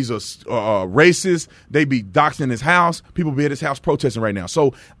 he's a racist, they be doxing his house, people be at his house protesting right now.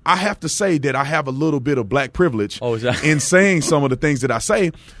 So I have to say that I have a little bit of black privilege in saying some of the things that I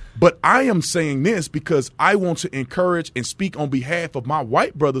say. But I am saying this because I want to encourage and speak on behalf of my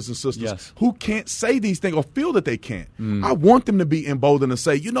white brothers and sisters who can't say these things or feel that they can't. I want them to be emboldened to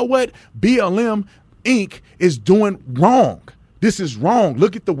say, you know what, BLM Inc. is doing wrong. This is wrong.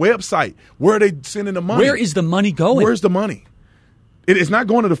 Look at the website. Where are they sending the money? Where is the money going? Where's the money? It's not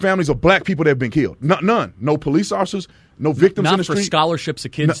going to the families of black people that have been killed. None. No police officers, no victims in the street. Not for scholarships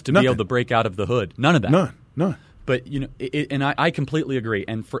of kids to be able to break out of the hood. None of that. None. But, and I completely agree.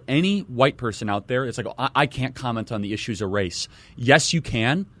 And for any white person out there, it's like, I can't comment on the issues of race. Yes, you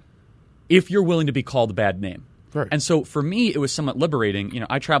can if you're willing to be called a bad name. Right. And so for me, it was somewhat liberating.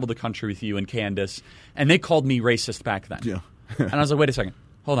 I traveled the country with you and Candace, and they called me racist back then. Yeah. And I was like, wait a second.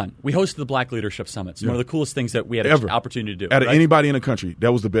 Hold on. We hosted the Black Leadership Summit. It's one of the coolest things that we had an opportunity to do. Out of anybody in the country,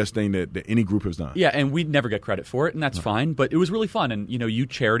 that was the best thing that any group has done. Yeah, and we'd never get credit for it, and that's fine. But it was really fun. And, you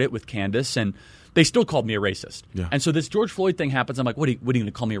chaired it with Candace, and they still called me a racist. Yeah. And so this George Floyd thing happens. I'm like, what are you going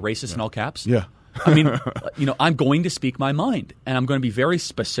to call me a racist in all caps? Yeah. I mean, I'm going to speak my mind, and I'm going to be very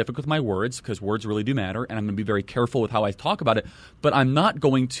specific with my words because words really do matter, and I'm going to be very careful with how I talk about it. But I'm not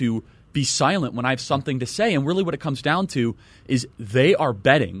going to be silent when I have something to say. And really what it comes down to is they are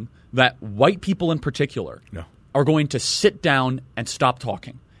betting that white people in particular are going to sit down and stop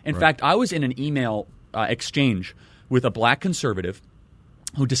talking. In fact, I was in an email exchange with a black conservative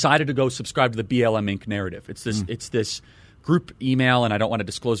who decided to go subscribe to the BLM Inc. narrative. It's this group email, and I don't want to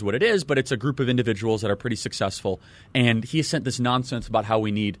disclose what it is, but it's a group of individuals that are pretty successful. And he sent this nonsense about how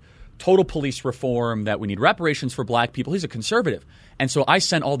we need total police reform, that we need reparations for black people. He's a conservative. And so I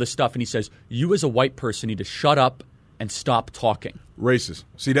sent all this stuff, and he says, you as a white person need to shut up and stop talking. Racist.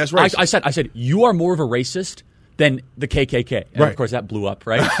 See, that's racist. I said, you are more of a racist than the KKK. And of course, that blew up,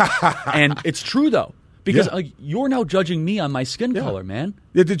 right? And it's true, though, because you're now judging me on my skin color, man.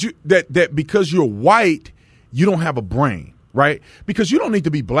 Yeah, that because you're white, you don't have a brain, right? Because you don't need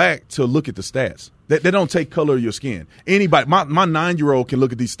to be black to look at the stats. They don't take color of your skin. Anybody, my 9-year-old can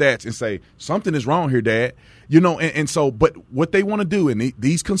look at these stats and say, something is wrong here, Dad. And so, but what they want to do, and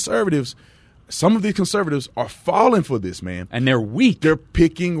these conservatives, some of these conservatives are falling for this, man. And they're weak. They're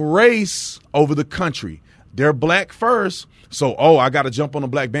picking race over the country. They're black first. So, I got to jump on the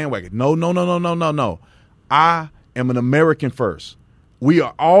black bandwagon. No. I am an American first. We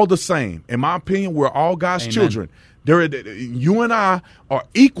are all the same. In my opinion, we're all God's children. You and I are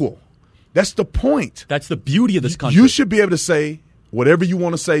equal. That's the point. That's the beauty of this country. You should be able to say, whatever you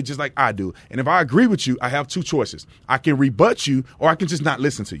want to say, just like I do. And if I agree with you, I have two choices. I can rebut you, or I can just not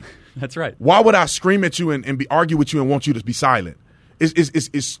listen to you. That's right. Why would I scream at you and argue with you and want you to be silent?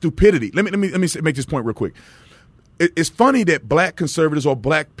 It's stupidity. Let me make this point real quick. It's funny that black conservatives or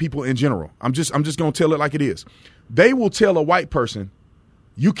black people in general, I'm just going to tell it like it is. They will tell a white person,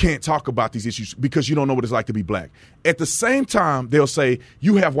 you can't talk about these issues because you don't know what it's like to be black. At the same time, they'll say,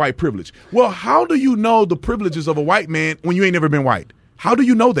 you have white privilege. Well, how do you know the privileges of a white man when you ain't never been white? How do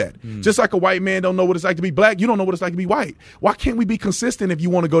you know that? Just like a white man don't know what it's like to be black, you don't know what it's like to be white. Why can't we be consistent if you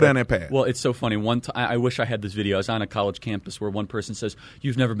want to go down that path? Well, it's so funny. One time, I wish I had this video. I was on a college campus where one person says,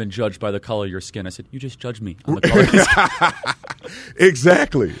 you've never been judged by the color of your skin. I said, you just judged me on the color of your skin.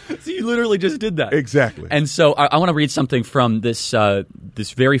 Exactly. So you literally just did that. Exactly. And so I want to read something from this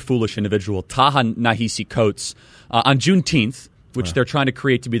very foolish individual, Taha Nahisi Coates, on Juneteenth, which they're trying to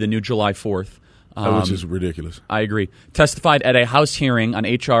create to be the new July 4th. Which is ridiculous. I agree. Testified at a House hearing on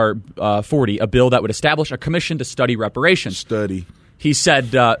H.R. 40, a bill that would establish a commission to study reparations. He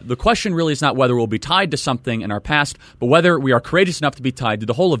said, the question really is not whether we'll be tied to something in our past, but whether we are courageous enough to be tied to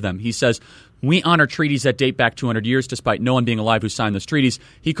the whole of them. He says, we honor treaties that date back 200 years, despite no one being alive who signed those treaties.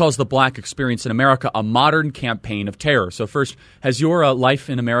 He calls the black experience in America a modern campaign of terror. So first, has your life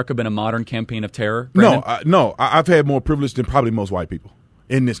in America been a modern campaign of terror, Brandon? No. I've had more privilege than probably most white people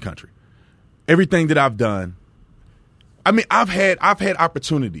in this country. Everything that I've done, I mean, I've had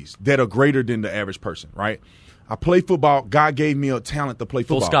opportunities that are greater than the average person, right? I play football. God gave me a talent to play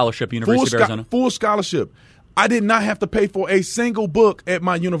football. Full scholarship, University of Arizona. Full scholarship. I did not have to pay for a single book at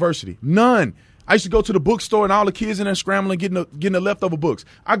my university. None. I used to go to the bookstore and all the kids in there scrambling, getting the leftover books.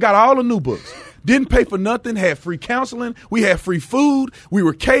 I got all the new books. Didn't pay for nothing. Had free counseling. We had free food. We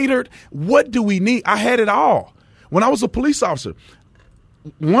were catered. What do we need? I had it all. When I was a police officer,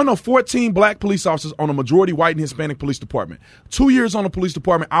 one of 14 black police officers on a majority white and Hispanic police department. 2 years on the police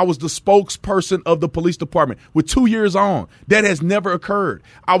department, I was the spokesperson of the police department with 2 years on. That has never occurred.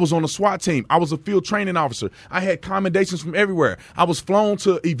 I was on a SWAT team. I was a field training officer. I had commendations from everywhere. I was flown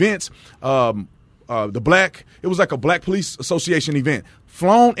to events. It was like a Black Police Association event,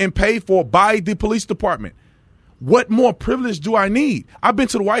 flown and paid for by the police department. What more privilege do I need? I've been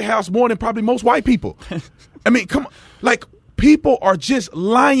to the White House more than probably most white people. I mean, come on, like, people are just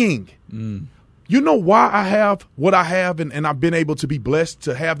lying. You know why I have what I have and I've been able to be blessed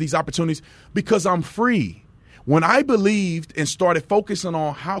to have these opportunities? Because I'm free. When I believed and started focusing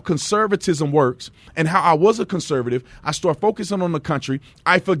on how conservatism works and how I was a conservative, I started focusing on the country.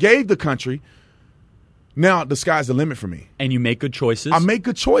 I forgave the country. Now the sky's the limit for me. And you make good choices. I make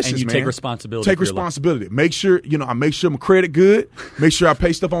good choices, and you man. take responsibility. Take responsibility. Make sure, I make sure my credit good. Make sure I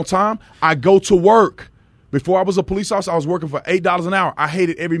pay stuff on time. I go to work. Before I was a police officer, I was working for $8 an hour. I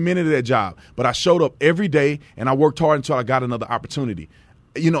hated every minute of that job, but I showed up every day and I worked hard until I got another opportunity.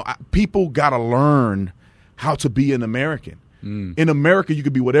 People got to learn how to be an American. In America, you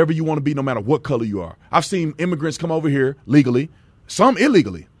can be whatever you want to be, no matter what color you are. I've seen immigrants come over here legally, some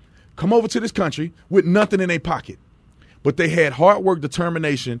illegally, come over to this country with nothing in their pocket. But they had hard work,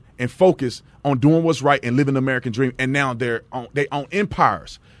 determination, and focus on doing what's right and living the American dream. And now they own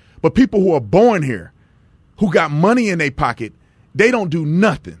empires. But people who are born here, who got money in their pocket, they don't do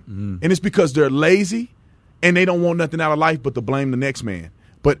nothing. And it's because they're lazy and they don't want nothing out of life but to blame the next man.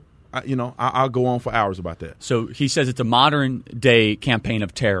 But, I'll go on for hours about that. So he says it's a modern day campaign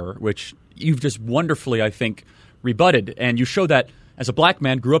of terror, which you've just wonderfully, I think, rebutted. And you show that as a black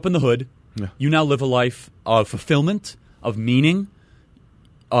man, grew up in the hood, you now live a life of fulfillment, of meaning,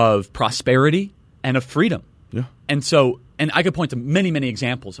 of prosperity, and of freedom. Yeah. And I could point to many, many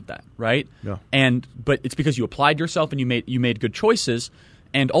examples of that, right? Yeah. But it's because you applied yourself and you made good choices,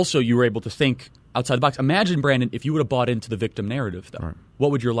 and also you were able to think outside the box. Imagine, Brandon, if you would have bought into the victim narrative, though. Right. What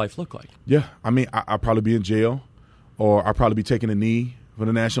would your life look like? Yeah, I mean, I'd probably be in jail, or I'd probably be taking a knee for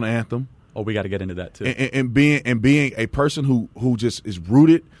the national anthem. Oh, we got to get into that too. And being a person who just is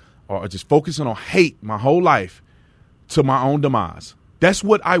rooted or just focusing on hate my whole life to my own demise. That's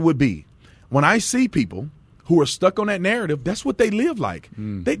what I would be. When I see people who are stuck on that narrative, that's what they live like.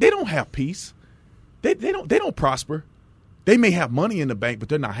 They don't have peace. They don't prosper. They may have money in the bank, but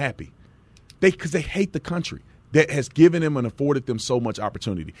they're not happy. Because they hate the country that has given them and afforded them so much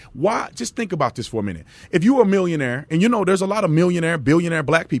opportunity. Why? Just think about this for a minute. If you're a millionaire, and there's a lot of millionaire, billionaire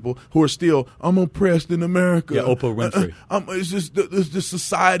black people who are still, I'm oppressed in America. Yeah, Oprah Winfrey. It's just the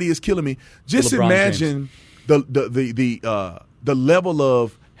society is killing me. Just LeBron imagine the level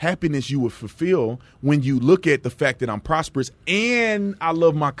of happiness you would fulfill when you look at the fact that I'm prosperous and I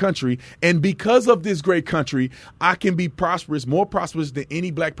love my country. And because of this great country, I can be prosperous, more prosperous than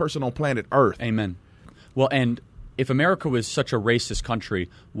any black person on planet Earth. Amen. Well, and if America was such a racist country,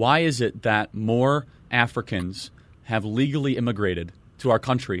 why is it that more Africans have legally immigrated to our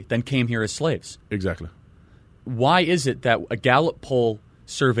country than came here as slaves? Exactly. Why is it that a Gallup poll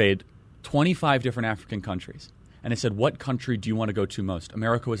surveyed 25 different African countries, and it said, what country do you want to go to most?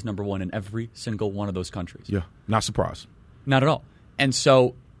 America was number one in every single one of those countries. Yeah, not surprised. Not at all. And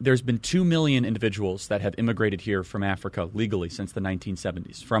so there's been 2 million individuals that have immigrated here from Africa legally since the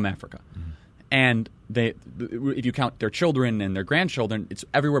 1970s, from Africa. Mm-hmm. And if you count their children and their grandchildren, it's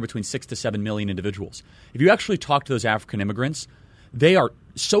everywhere between 6 to 7 million individuals. If you actually talk to those African immigrants, they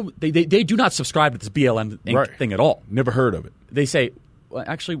do not subscribe to this BLM Inc. thing at all. Never heard of it. They say, well,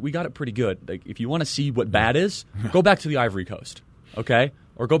 actually, we got it pretty good. Like, if you want to see what bad is, go back to the Ivory Coast, okay?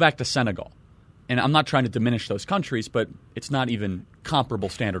 Or go back to Senegal. And I'm not trying to diminish those countries, but it's not even comparable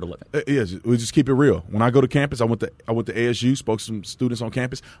standard of living. Yes, we just keep it real. When I go to campus, I went to ASU, spoke to some students on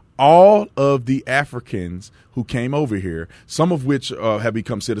campus. All of the Africans who came over here, some of which have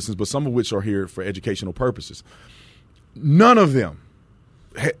become citizens, but some of which are here for educational purposes, none of them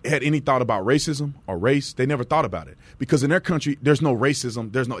had any thought about racism or race. They never thought about it because in their country, there's no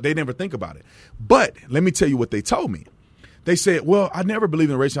racism. They never think about it. But let me tell you what they told me. They said, well, I never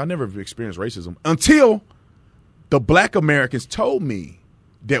believed in racism. I never experienced racism until the black Americans told me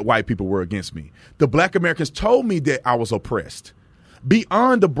that white people were against me. The black Americans told me that I was oppressed.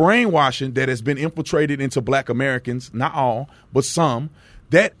 Beyond the brainwashing that has been infiltrated into black Americans, not all, but some,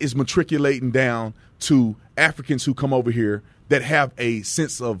 that is matriculating down to Africans who come over here that have a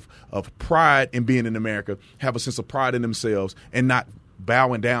sense of pride in being in America, have a sense of pride in themselves, and not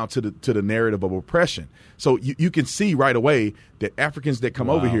bowing down to the narrative of oppression. So you can see right away that Africans that come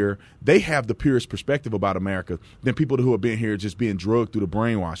over here, they have the purest perspective about America than people who have been here just being drugged through the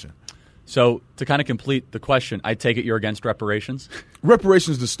brainwashing. So to kind of complete the question, I take it you're against reparations?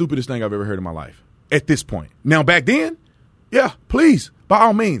 Reparations is the stupidest thing I've ever heard in my life at this point. Now, back then, yeah, please, by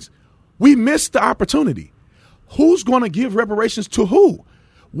all means. We missed the opportunity. Who's going to give reparations to who?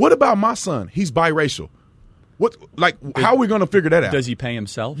 What about my son? He's biracial. How are we going to figure that out? Does he pay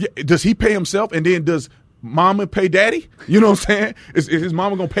himself? Yeah, does he pay himself? And then does mama pay daddy? You know what I'm saying? Is his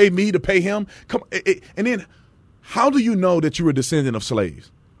mama going to pay me to pay him? And then how do you know that you're a descendant of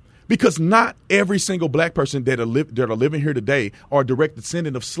slaves? Because not every single black person that are living here today are a direct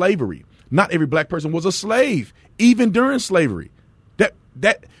descendant of slavery. Not every black person was a slave, even during slavery.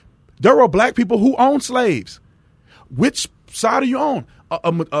 There are black people who own slaves. Which side are you on?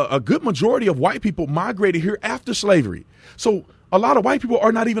 A good majority of white people migrated here after slavery. So a lot of white people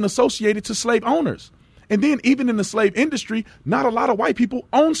are not even associated to slave owners. And then even in the slave industry, not a lot of white people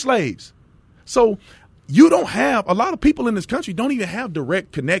own slaves. So you don't have, a lot of people in this country don't even have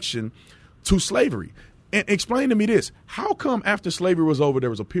direct connection to slavery. And explain to me this, how come after slavery was over, there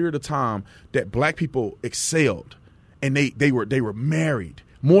was a period of time that black people excelled and they were married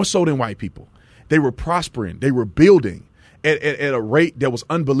more so than white people. They were prospering, they were building at a rate that was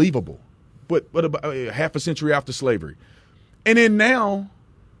unbelievable, but about half a century after slavery. And then now,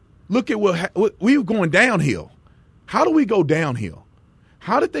 look at what we're going downhill. How do we go downhill?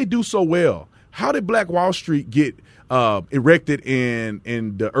 How did they do so well? How did Black Wall Street get erected in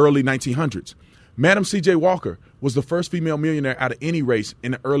the early 1900s? Madam C.J. Walker was the first female millionaire out of any race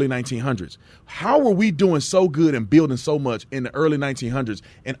in the early 1900s. How were we doing so good and building so much in the early 1900s?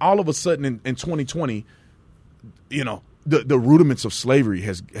 And all of a sudden in 2020, the rudiments of slavery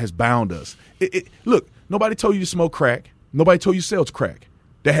has bound us. Look, nobody told you to smoke crack. Nobody told you to sell crack.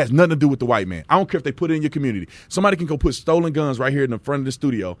 That has nothing to do with the white man. I don't care if they put it in your community. Somebody can go put stolen guns right here in the front of the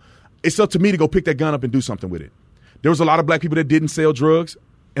studio. It's up to me to go pick that gun up and do something with it. There was a lot of black people that didn't sell drugs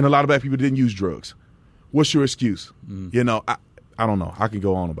and a lot of black people that didn't use drugs. What's your excuse? I don't know. I can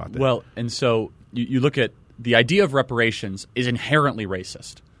go on about that. Well, and so you look at the idea of reparations is inherently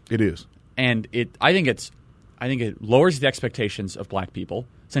racist. It is. And I think it lowers the expectations of black people,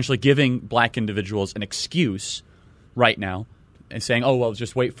 essentially giving black individuals an excuse right now and saying, oh, well,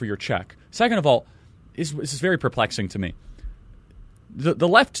 just wait for your check. Second of all, this is very perplexing to me. The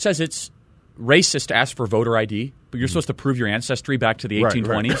left says it's racist to ask for voter ID, but you're supposed to prove your ancestry back to the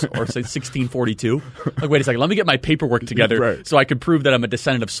 1820s or say 1642. Like, wait a second, let me get my paperwork together so I can prove that I'm a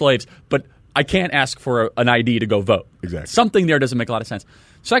descendant of slaves, but I can't ask for an ID to go vote. Exactly. Something there doesn't make a lot of sense.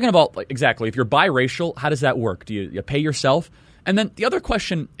 Second of all, exactly, if you're biracial, how does that work? Do you pay yourself? And then the other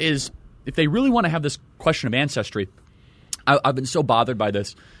question is, if they really want to have this question of ancestry, I've been so bothered by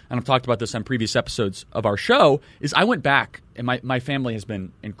this, and I've talked about this on previous episodes of our show, is I went back, and my family has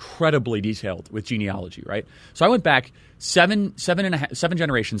been incredibly detailed with genealogy, right? So I went back seven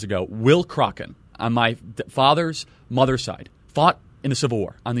generations ago. Will Crockett, on my father's mother's side, fought in the Civil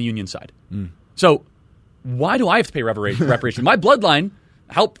War on the Union side. So why do I have to pay reparations? My bloodline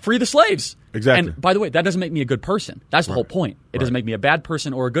helped free the slaves. Exactly. And by the way, that doesn't make me a good person. That's the whole point. It doesn't make me a bad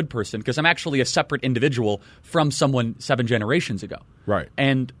person or a good person because I'm actually a separate individual from someone 7 generations ago. Right.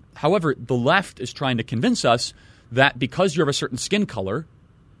 And however, the left is trying to convince us that because you have a certain skin color,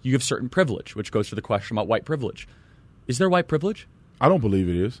 you have certain privilege, which goes to the question about white privilege. Is there white privilege? I don't believe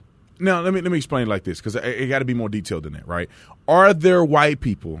it is. Now, let me explain it like this because it got to be more detailed than that, right? Are there white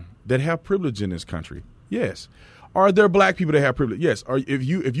people that have privilege in this country? Yes. Are there black people that have privilege? Yes. If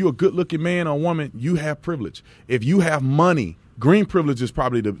you're a good-looking man or woman, you have privilege. If you have money, green privilege is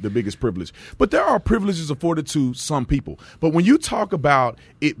probably the biggest privilege. But there are privileges afforded to some people. But when you talk about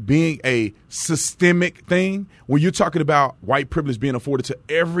it being a systemic thing, when you're talking about white privilege being afforded to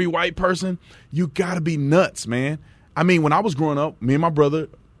every white person, you got to be nuts, man. I mean, when I was growing up, me and my brother,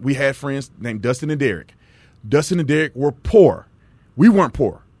 we had friends named Dustin and Derek. Dustin and Derek were poor. We weren't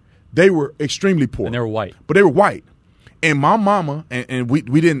poor. They were extremely poor. And they were white. But they were white. And my mama, and we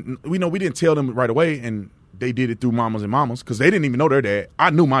didn't tell them right away, and they did it through mamas and mamas because they didn't even know their dad.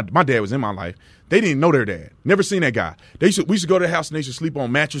 I knew my dad was in my life. They didn't know their dad. Never seen that guy. We used to go to their house and they used to sleep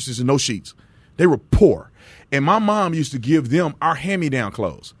on mattresses and no sheets. They were poor. And my mom used to give them our hand-me-down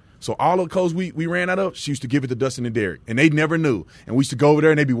clothes. So all the clothes we ran out of, she used to give it to Dustin and Derek. And they never knew. And we used to go over there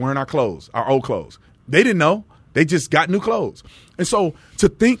and they'd be wearing our clothes, our old clothes. They didn't know. They just got new clothes. And so to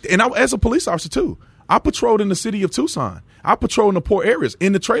think, and I, as a police officer too, I patrolled in the city of Tucson. I patrolled in the poor areas,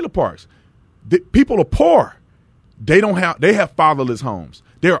 in the trailer parks. People are poor. They have fatherless homes.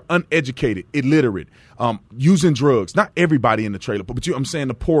 They're uneducated, illiterate, using drugs. Not everybody in the trailer, but I'm saying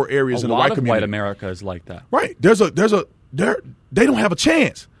the poor areas in the white community. A lot of white America is like that. Right. They don't have a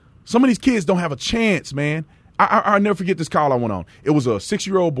chance. Some of these kids don't have a chance, man. I'll never forget this call I went on. It was a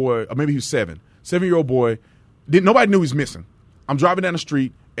 6-year-old boy, or maybe he was 7-year-old boy. Nobody knew he was missing. I'm driving down the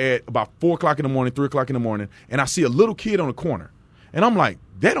street at about 4 o'clock in the morning, 3 o'clock in the morning, and I see a little kid on the corner. And I'm like,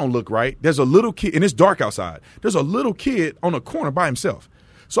 that don't look right. There's a little kid, and it's dark outside. There's a little kid on the corner by himself.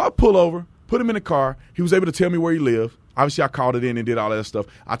 So I pull over, put him in the car. He was able to tell me where he lived. Obviously, I called it in and did all that stuff.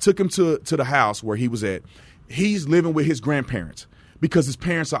 I took him to the house where he was at. He's living with his grandparents because his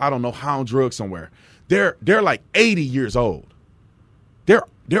parents are, I don't know, high on drugs somewhere. They're like 80 years old.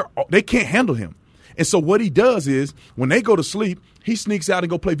 They can't handle him. And so what he does is when they go to sleep, he sneaks out and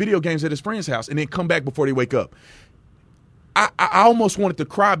go play video games at his friend's house and then come back before they wake up. I almost wanted to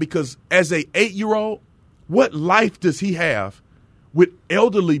cry because as a 8-year-old, what life does he have with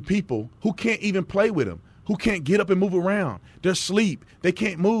elderly people who can't even play with him, who can't get up and move around? They're asleep. They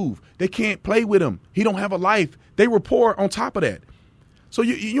can't move. They can't play with him. He don't have a life. They were poor on top of that. So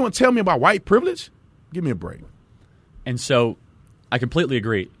you want to tell me about white privilege? Give me a break. And so I completely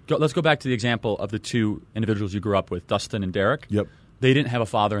agree. Let's go back to the example of the 2 individuals you grew up with, Dustin and Derek. Yep. They didn't have a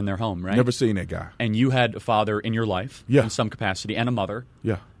father in their home, right? Never seen that guy. And you had a father in your life in some capacity and a mother.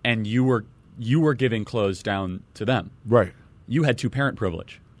 Yeah. And you were giving clothes down to them. Right. You had 2-parent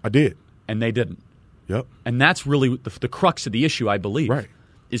privilege. I did. And they didn't. Yep. And that's really the crux of the issue, I believe, right,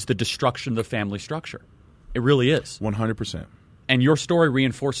 is the destruction of the family structure. It really is. 100%. And your story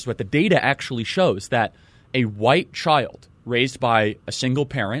reinforces what the data actually shows, that a white child raised by a single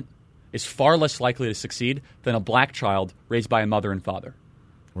parent is far less likely to succeed than a black child raised by a mother and father.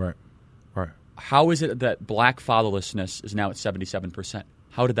 Right. Right. How is it that black fatherlessness is now at 77%?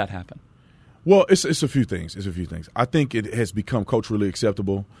 How did that happen? Well, it's a few things. I think it has become culturally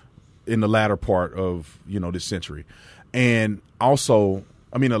acceptable in the latter part of, this century. And also,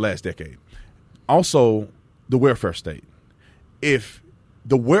 the last decade. Also, the welfare state. If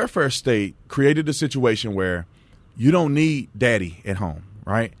the welfare state created a situation where you don't need daddy at home,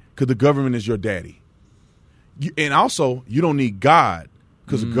 right? Because the government is your daddy. And also, you don't need God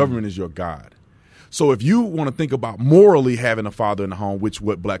because the government is your God. So if you want to think about morally having a father in the home, which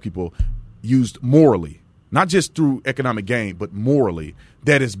what black people used morally, not just through economic gain, but morally,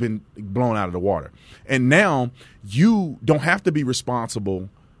 that has been blown out of the water. And now you don't have to be responsible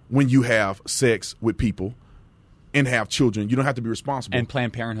when you have sex with people and have children. You don't have to be responsible. And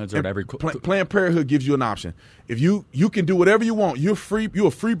Planned Parenthood's at every Planned Parenthood gives you an option. If you can do whatever you want, you're free. You're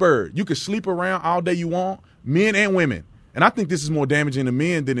a free bird. You can sleep around all day you want, men and women. And I think this is more damaging to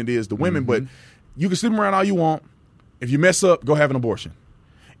men than it is to women. But you can sleep around all you want. If you mess up, go have an abortion.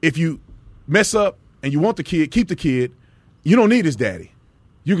 If you mess up and you want the kid, keep the kid. You don't need his daddy.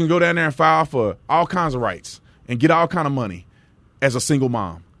 You can go down there and file for all kinds of rights and get all kind of money as a single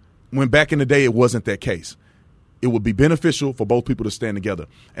mom. When back in the day, it wasn't that case. It would be beneficial for both people to stand together.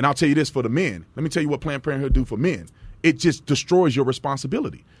 And I'll tell you this for the men. Let me tell you what Planned Parenthood do for men. It just destroys your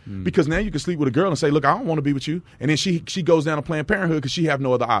responsibility. Because now you can sleep with a girl and say, look, I don't want to be with you. And then she goes down to Planned Parenthood because she have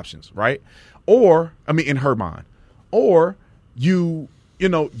no other options, right? Or, I mean, in her mind. Or you're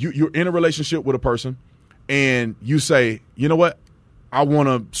in a relationship with a person and you say, you know what? I want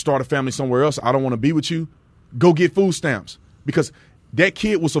to start a family somewhere else. I don't want to be with you. Go get food stamps because that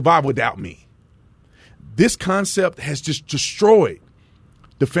kid will survive without me. This concept has just destroyed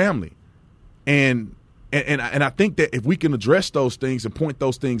the family. And I think that if we can address those things and point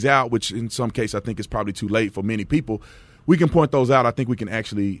those things out, which in some case I think is probably too late for many people, we can point those out. I think we can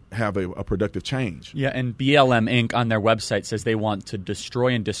actually have a productive change. Yeah, and BLM Inc. on their website says they want to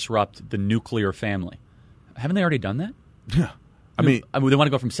destroy and disrupt the nuclear family. Haven't they already done that? Yeah. I mean, they want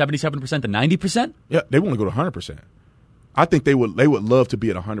to go from 77% to 90%? Yeah, they want to go to 100%. I think they would love to be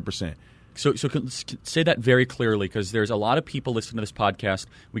at 100%. So say that very clearly, because there's a lot of people listening to this podcast.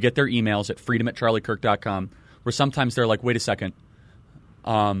 We get their emails at freedom@charliekirk.com, where sometimes they're like, wait a second,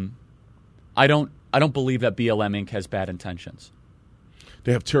 I don't believe that BLM Inc. has bad intentions.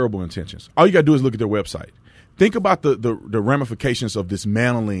 They have terrible intentions. All you got to do is look at their website. Think about the ramifications of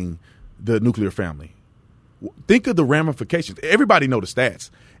dismantling the nuclear family. Think of the ramifications. Everybody know the stats.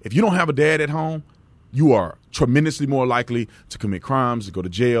 If you don't have a dad at home, you are tremendously more likely to commit crimes, to go to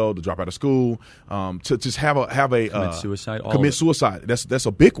jail, to drop out of school, to just have a commit suicide. Commit suicide. That's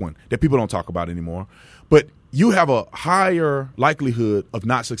a big one that people don't talk about anymore. But you have a higher likelihood of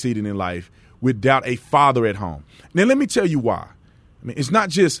not succeeding in life without a father at home. Now, let me tell you why. I mean, it's not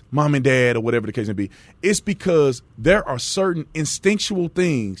just mom and dad or whatever the case may be. It's because there are certain instinctual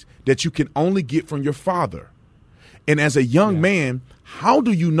things that you can only get from your father. And as a young man, how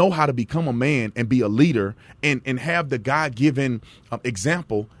do you know how to become a man and be a leader and have the God-given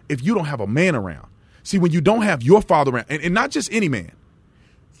example if you don't have a man around? See, when you don't have your father around, and not just any man,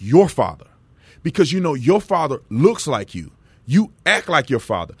 your father, because your father looks like you. You act like your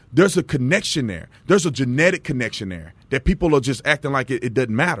father. There's a connection there. There's a genetic connection there that people are just acting like it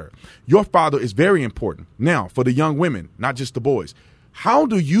doesn't matter. Your father is very important. Now, for the young women, not just the boys, how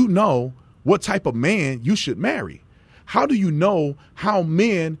do you know what type of man you should marry? How do you know how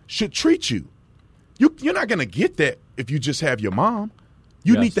men should treat you? You're not going to get that if you just have your mom.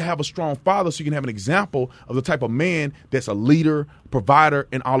 You need to have a strong father so you can have an example of the type of man that's a leader, provider,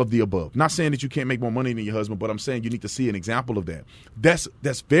 and all of the above. Not saying that you can't make more money than your husband, but I'm saying you need to see an example of that.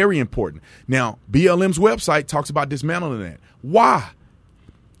 That's very important. Now, BLM's website talks about dismantling that. Why?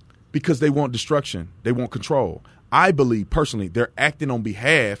 Because they want destruction. They want control. I believe, personally, they're acting on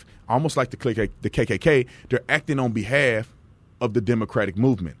behalf, almost like the KKK, they're acting on behalf of the democratic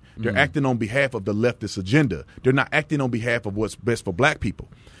movement. They're acting on behalf of the leftist agenda. They're not acting on behalf of what's best for black people.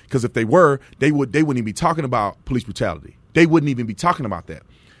 Because if they were, they wouldn't even be talking about police brutality. They wouldn't even be talking about that.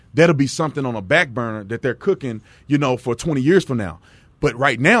 That'll be something on a back burner that they're cooking, for 20 years from now. But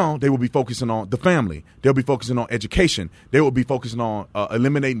right now, they will be focusing on the family. They'll be focusing on education. They will be focusing on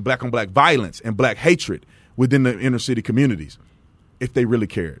eliminating black-on-black violence and black hatred within the inner city communities if they really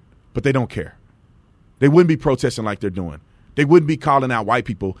cared. But they don't care. They wouldn't be protesting like they're doing. They wouldn't be calling out white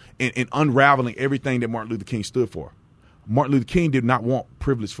people and unraveling everything that Martin Luther King stood for. Martin Luther King did not want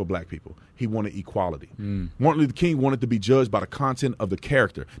privilege for black people. He wanted equality. Martin Luther King wanted to be judged by the content of the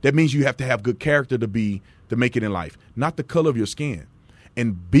character. That means you have to have good character to make it in life, not the color of your skin.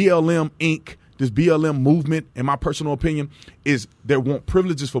 And BLM Inc., this BLM movement, in my personal opinion, is they want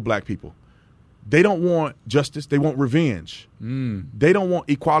privileges for black people. They don't want justice. They want revenge. They don't want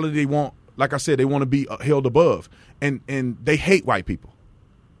equality. They want, like I said, they want to be held above. And they hate white people.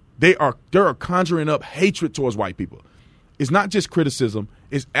 They are conjuring up hatred towards white people. It's not just criticism.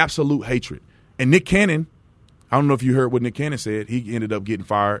 It's absolute hatred. And Nick Cannon, I don't know if you heard what Nick Cannon said. He ended up getting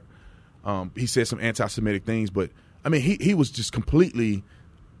fired. He said some anti-Semitic things. But, I mean, he was just completely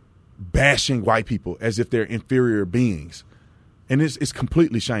bashing white people as if they're inferior beings. And it's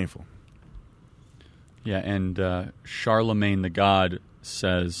completely shameful. Yeah, and Charlemagne the God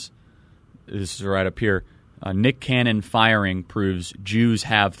says, this is right up here, Nick Cannon firing proves Jews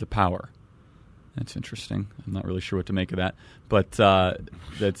have the power. That's interesting. I'm not really sure what to make of that. But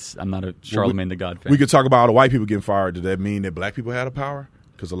I'm not a Charlemagne the God fan. We could talk about all the white people getting fired. Did that mean that black people had the power?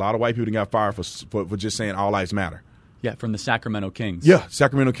 Because a lot of white people got fired for just saying all lives matter. Yeah, from the Sacramento Kings. Yeah,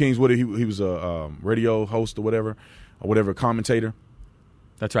 Sacramento Kings. He was a radio host or whatever, commentator.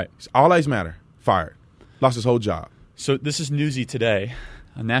 That's right. All lives matter. Fired. Lost his whole job. So this is newsy today.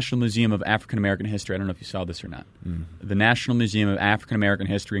 A National Museum of African American History. I don't know if you saw this or not. The National Museum of African American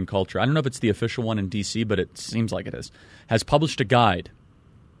History and Culture. I don't know if it's the official one in D.C., but it seems like it is. Has published a guide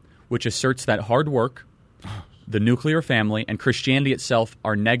which asserts that hard work, the nuclear family, and Christianity itself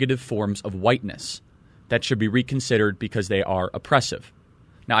are negative forms of whiteness that should be reconsidered because they are oppressive.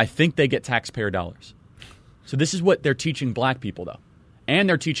 Now, I think they get taxpayer dollars. So this is what they're teaching black people, though. And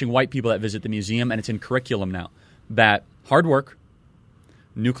they're teaching white people that visit the museum, and it's in curriculum now, that hard work,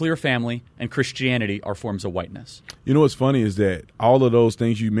 nuclear family, and Christianity are forms of whiteness. You know what's funny is that all of those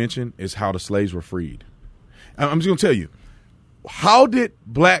things you mentioned is how the slaves were freed. I'm just going to tell you, how did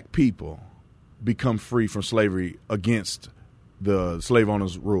black people become free from slavery against the slave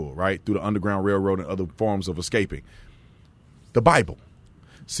owners' rule, right? Through the Underground Railroad and other forms of escaping. The Bible.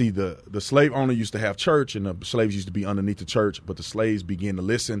 See, the slave owner used to have church, and the slaves used to be underneath the church, but the slaves began to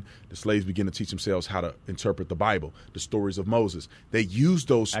listen. The slaves began to teach themselves how to interpret the Bible, the stories of Moses. They used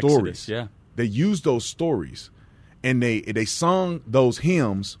those stories. Exodus, yeah. They used those stories, and they sung those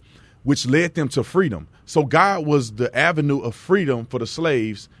hymns, which led them to freedom. So God was the avenue of freedom for the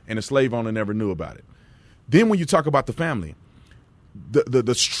slaves, and the slave owner never knew about it. Then when you talk about the family,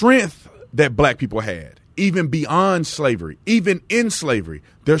 the strength that black people had, even beyond slavery, even in slavery,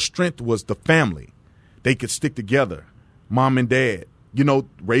 their strength was the family. They could stick together, mom and dad,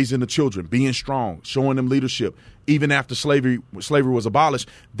 raising the children, being strong, showing them leadership. Even after slavery was abolished,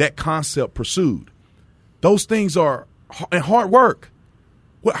 that concept pursued. Those things are hard work.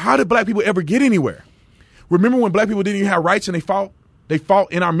 How did black people ever get anywhere? Remember when black people didn't even have rights and they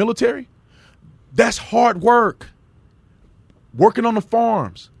fought in our military? That's hard work. Working on the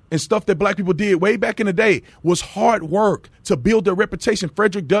farms and stuff that black people did way back in the day was hard work to build their reputation.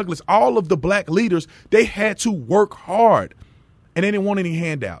 Frederick Douglass, all of the black leaders, they had to work hard, and they didn't want any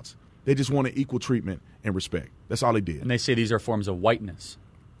handouts. They just wanted equal treatment and respect. That's all they did. And they say these are forms of whiteness.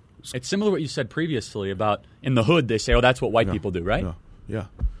 It's similar to what you said previously about in the hood, they say, oh, that's what white people do, right? Yeah.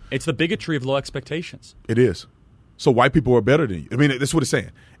 It's the bigotry of low expectations. It is. So white people are better than you. I mean, that's what it's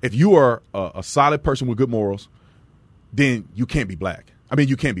saying. If you are a solid person with good morals, then you can't be black. I mean,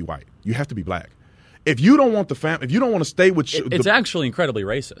 you can't be white. You have to be black. If you don't want the family, if you don't want to stay with, it's actually incredibly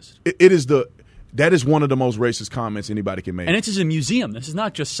racist. That is one of the most racist comments anybody can make. And it is a museum. This is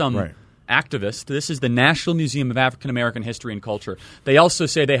not just some activist. This is the National Museum of African American History and Culture. They also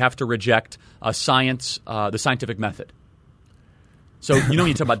say they have to reject science, the scientific method. So, when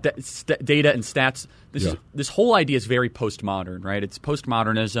you talk about data and stats, this whole idea is very postmodern, right? It's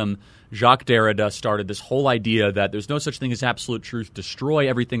postmodernism. Jacques Derrida started this whole idea that there's no such thing as absolute truth. Destroy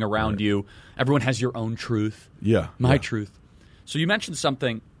everything around you. Everyone has your own truth. My truth. So you mentioned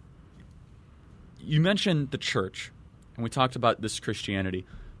something. You mentioned the church, and we talked about this Christianity.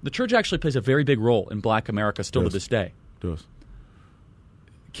 The church actually plays a very big role in black America still to this day. It does.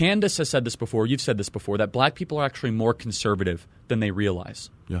 Candace has said this before, you've said this before, that black people are actually more conservative than they realize.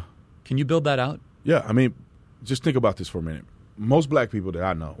 Yeah. Can you build that out? Yeah, I mean, just think about this for a minute. Most black people that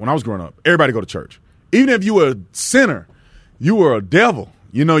I know, when I was growing up, everybody go to church. Even if you were a sinner, you were a devil.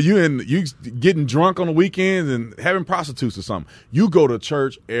 You getting drunk on the weekends and having prostitutes or something. You go to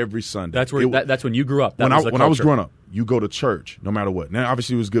church every Sunday. That's when you grew up. When I was growing up, you go to church no matter what. Now,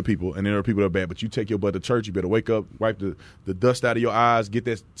 obviously, it was good people, and there are people that are bad. But you take your butt to church. You better wake up, wipe the dust out of your eyes, get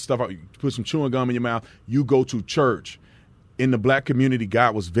that stuff out, put some chewing gum in your mouth. You go to church. In the black community,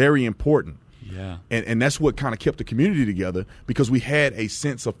 God was very important. Yeah. And that's what kind of kept the community together, because we had a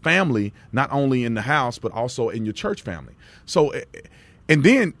sense of family, not only in the house, but also in your church family. So, and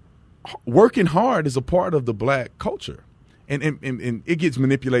then working hard is a part of the black culture. And it gets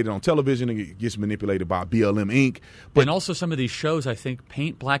manipulated on television. It gets manipulated by BLM Inc. And also some of these shows, I think,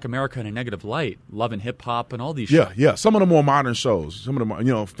 paint black America in a negative light. Love and Hip Hop and all these shows. Yeah. Some of the more modern shows, some of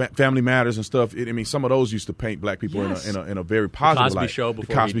them, Family Matters and stuff. Some of those used to paint black people in a very positive light. Show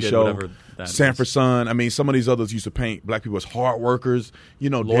before the Cosby Show, Sanford Son. I mean, some of these others used to paint black people as hard workers,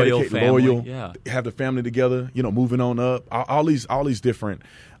 loyal, have the family together, moving on up. All these different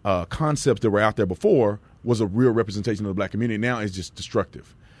concepts that were out there before was a real representation of the black community. Now it's just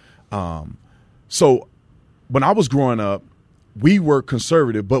destructive. So when I was growing up, we were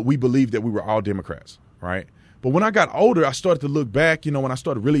conservative, but we believed that we were all Democrats, right? But when I got older, I started to look back, when I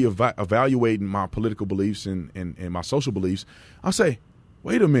started really evaluating my political beliefs and my social beliefs, I say,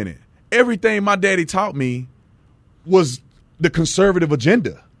 wait a minute. Everything my daddy taught me was the conservative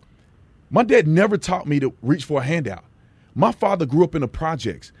agenda. My dad never taught me to reach for a handout. My father grew up in the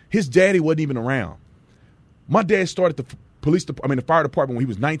projects. His daddy wasn't even around. My dad started the fire department when he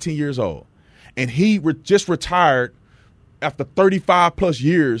was 19 years old, and he just retired after 35 plus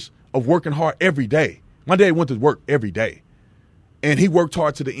years of working hard every day. My dad went to work every day, and he worked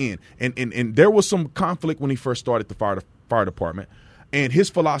hard to the end. And there was some conflict when he first started the fire department, and his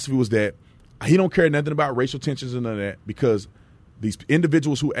philosophy was that he don't care nothing about racial tensions and none of that, because these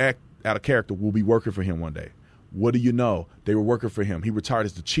individuals who act out of character will be working for him one day. What do you know? They were working for him. He retired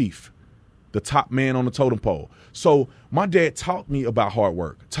as the chief. the top man on the totem pole. So my dad taught me about hard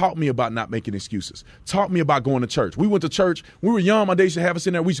work, taught me about not making excuses, taught me about going to church. We went to church. We were young. My dad used to have us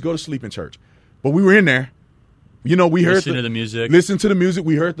in there. We used to go to sleep in church. But we were in there. You know, we listen to the music. Listen to the music.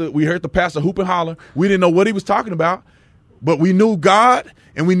 We heard the pastor hoop and holler. We didn't know what he was talking about, but we knew God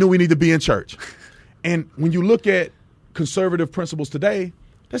and we knew we need to be in church. And when you look at conservative principles today,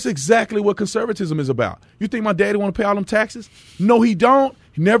 that's exactly what conservatism is about. You think my daddy want to pay all them taxes? No, he don't.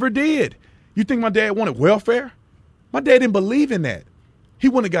 He never did. You think my dad wanted welfare? My dad didn't believe in that. He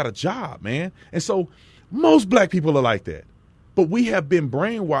wouldn't have got a job, man. And so most black people are like that. But we have been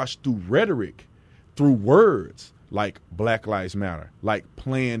brainwashed through rhetoric, through words like Black Lives Matter, like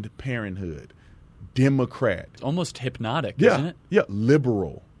Planned Parenthood, Democrat. It's almost hypnotic, isn't it? Yeah,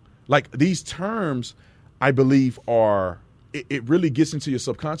 liberal. Like these terms, I believe, are it really gets into your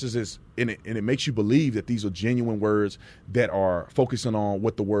subconscious and it makes you believe that these are genuine words that are focusing on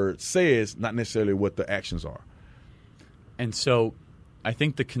what the word says, not necessarily what the actions are. And so I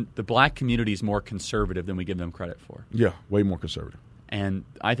think the black community is more conservative than we give them credit for. Yeah, way more conservative. And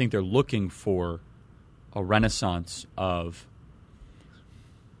I think they're looking for a renaissance of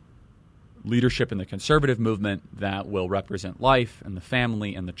leadership in the conservative movement that will represent life and the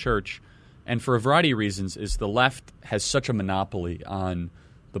family and the church. And for a variety of reasons is the left has such a monopoly on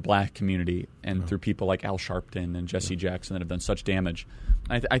the black community and through people like Al Sharpton and Jesse Jackson that have done such damage.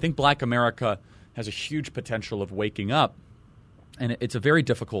 I think black America has a huge potential of waking up. And it's a very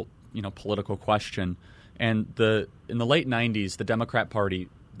difficult, political question. And in the late 90s, the Democrat Party,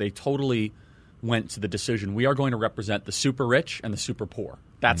 they totally went to the decision, we are going to represent the super rich and the super poor.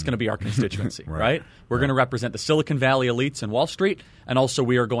 That's going to be our constituency, right? We're going to represent the Silicon Valley elites and Wall Street, and also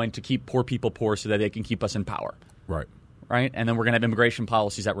we are going to keep poor people poor so that they can keep us in power. Right. And then we're going to have immigration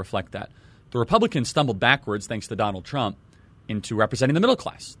policies that reflect that. The Republicans stumbled backwards, thanks to Donald Trump, into representing the middle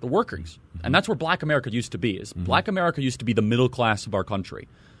class, the workers. Mm-hmm. And that's where black America used to be. Black America used to be the middle class of our country.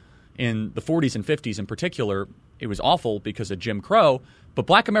 In the 40s and 50s in particular, it was awful because of Jim Crow, but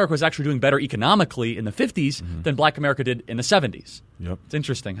black America was actually doing better economically in the 50s than black America did in the 70s. Yep. It's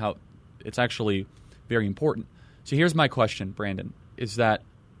interesting how it's actually very important. So here's my question, Brandon, is that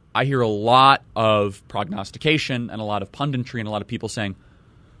I hear a lot of prognostication and a lot of punditry and a lot of people saying,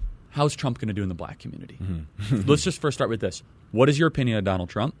 how's Trump going to do in the black community? Let's just first start with this. What is your opinion of Donald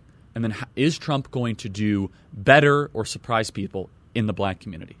Trump? And then is Trump going to do better or surprise people in the black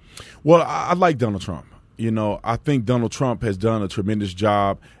community? Well, I like Donald Trump. I think Donald Trump has done a tremendous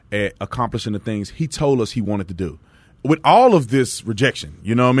job at accomplishing the things he told us he wanted to do. With all of this rejection,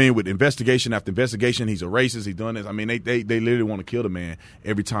 with investigation after investigation, he's a racist, he's done this. I mean, they literally want to kill the man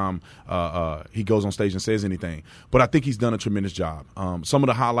every time he goes on stage and says anything. But I think he's done a tremendous job. Some of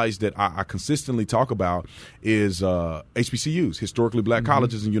the highlights that I consistently talk about is HBCUs, historically black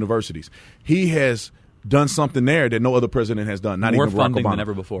colleges and universities. He has done something there that no other president has done. Not more even funding Barack Obama. Than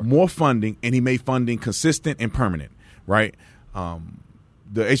ever before. More funding, and he made funding consistent and permanent, right?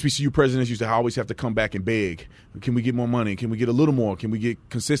 The HBCU presidents used to always have to come back and beg, can we get more money? Can we get a little more? Can we get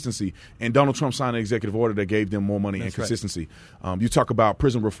consistency? And Donald Trump signed an executive order that gave them more money and consistency. Right. You talk about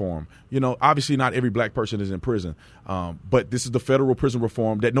prison reform. Obviously not every black person is in prison, but this is the federal prison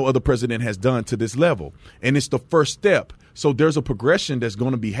reform that no other president has done to this level. And it's the first step. So there's a progression that's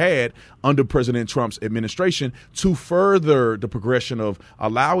going to be had under President Trump's administration to further the progression of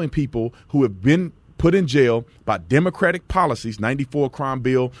allowing people who have been put in jail by Democratic policies, 94 crime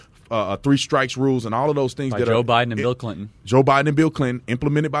bill, 3 strikes rules, and all of those things by Joe Biden and Bill Clinton. Joe Biden and Bill Clinton,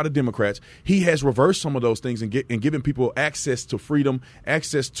 implemented by the Democrats. He has reversed some of those things and given people access to freedom,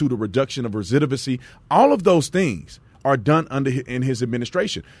 access to the reduction of recidivism. All of those things are done in his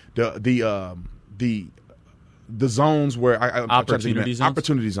administration. The zones where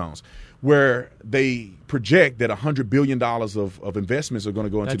opportunity zones, where they project that $100 billion of investments are going to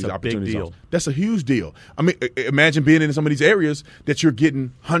go into these opportunity zones. That's a huge deal. I mean, imagine being in some of these areas that you're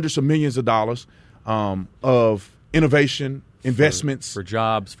getting hundreds of millions of dollars of innovation, investments. For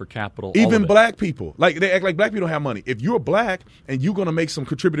jobs, for capital. Even black people. Like, they act like black people don't have money. If you're black and you're going to make some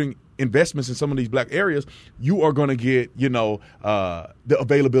contributing investments in some of these black areas, you are going to get, the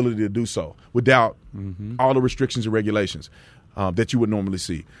availability to do so without all the restrictions and regulations that you would normally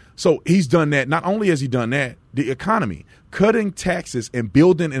see. So he's done that. Not only has he done that, the economy, cutting taxes and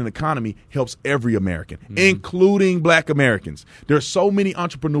building an economy helps every American, including black Americans. There are so many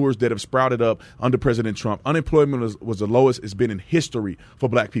entrepreneurs that have sprouted up under President Trump. Unemployment was the lowest it's been in history for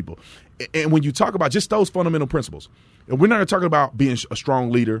black people. And when you talk about just those fundamental principles, and we're not going to talk about being a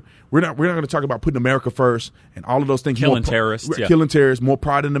strong leader. We're not going to talk about putting America first and all of those things. Killing terrorists, more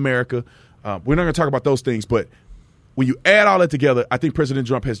pride in America. We're not going to talk about those things, but when you add all that together, I think President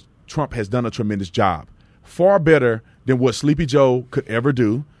Trump has Trump has done a tremendous job. Far better than what Sleepy Joe could ever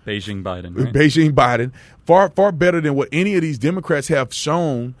do. Beijing Biden. Right? Beijing Biden. Far better than what any of these Democrats have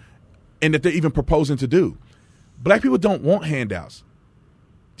shown and that they're even proposing to do. Black people don't want handouts.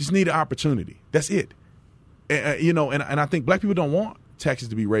 Just need an opportunity. That's it. And I think black people don't want taxes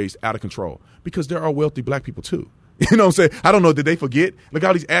to be raised out of control because there are wealthy black people too. You know what I'm saying? I don't know. Did they forget? Look at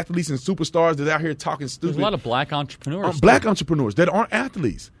all these athletes and superstars that are out here talking stupid. There's a lot of black entrepreneurs. Black entrepreneurs that aren't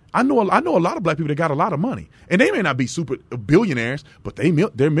athletes. I know a lot of black people that got a lot of money. And they may not be super billionaires, but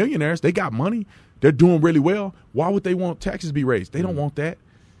they're millionaires. They got money. They're doing really well. Why would they want taxes to be raised? They don't want that.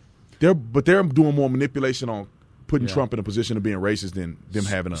 They're doing more manipulation on putting Trump in a position of being racist than them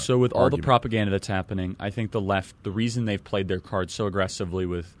having a So with argument. all the propaganda that's happening, I think the left, the reason they've played their cards so aggressively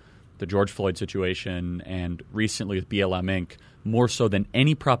with the George Floyd situation and recently with BLM Inc., more so than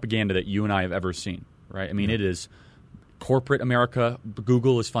any propaganda that you and I have ever seen, right? I mean, it is corporate America.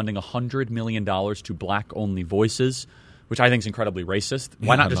 Google is funding $100 million to black-only voices, which I think is incredibly racist.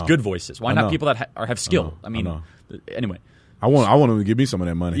 Why not just good voices? Why not people that have skill? I mean, anyway. I want them to give me some of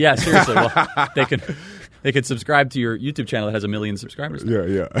that money. Yeah, seriously. Well, they can subscribe to your YouTube channel that has 1 million subscribers now.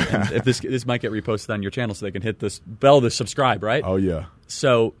 Yeah. And if this might get reposted on your channel, so they can hit this bell to subscribe, right? Oh yeah.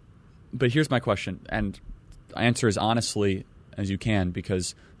 So, but here's my question, and I answer as honestly as you can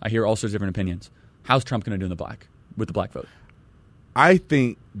because I hear all sorts of different opinions. How's Trump going to do with the black vote? I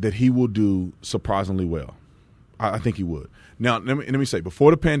think that he will do surprisingly well. I think he would. Now, let me say,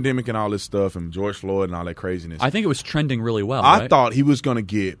 before the pandemic and all this stuff and George Floyd and all that craziness, I think it was trending really well. I thought he was going to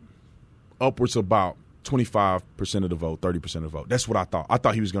get upwards of about 25% of the vote, 30% of the vote. That's what I thought. I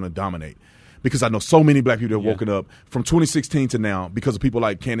thought he was going to dominate because I know so many black people that have woken up from 2016 to now because of people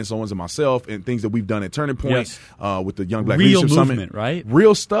like Candace Owens and myself and things that we've done at Turning Point with the Young Black Real Leadership movement, Summit. Right?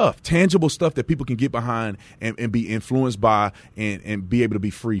 Real stuff, tangible stuff that people can get behind and be influenced by and be able to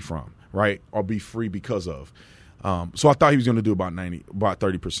be free from, right? Or be free because of. So I thought he was going to do about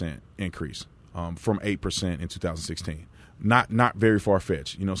 30% increase from 8% in 2016. Not very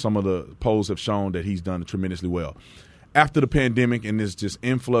far-fetched. You know, some of the polls have shown that he's done tremendously well. After the pandemic and this just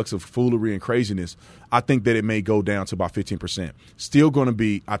influx of foolery and craziness, I think that it may go down to about 15%.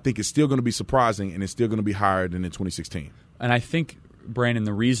 I think it's still going to be surprising, and it's still going to be higher than in 2016. And I think, Brandon,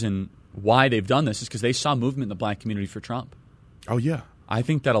 the reason why they've done this is because they saw movement in the black community for Trump. Oh, yeah. I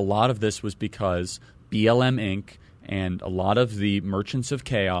think that a lot of this was because BLM Inc. and a lot of the merchants of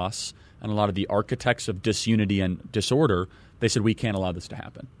chaos and a lot of the architects of disunity and disorder, they said, we can't allow this to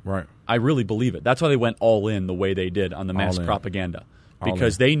happen. Right. I really believe it. That's why they went all in the way they did on the mass propaganda.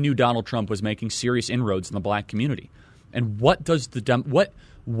 Because they knew Donald Trump was making serious inroads in the black community. And what does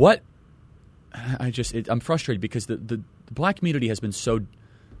I'm frustrated because the black community has been so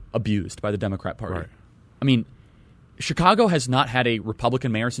abused by the Democrat Party. Right. I mean, Chicago has not had a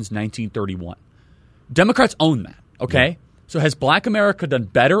Republican mayor since 1931. Democrats own that, okay? Yeah. So has black America done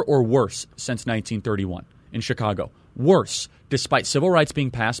better or worse since 1931 in Chicago? Worse, despite civil rights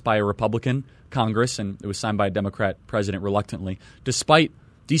being passed by a Republican Congress, and it was signed by a Democrat president reluctantly. Despite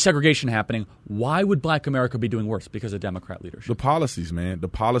desegregation happening, why would black America be doing worse? Because of Democrat leadership. The policies, man. The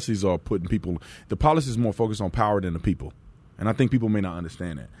policies are putting people – the policies more focused on power than the people. And I think people may not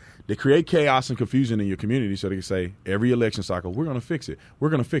understand that. They create chaos and confusion in your community so they can say every election cycle, we're going to fix it. We're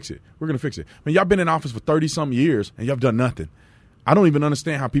going to fix it. We're going to fix it. I mean, y'all been in office for 30-some years, and y'all have done nothing. I don't even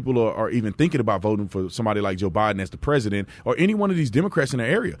understand how people are even thinking about voting for somebody like Joe Biden as the president or any one of these Democrats in the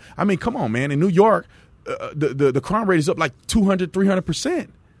area. I mean, come on, man. In New York, the crime rate is up like 200, 300%.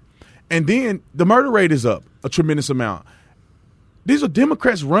 And then the murder rate is up a tremendous amount. These are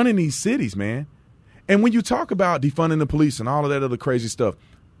Democrats running these cities, man. And when you talk about defunding the police and all of that other crazy stuff,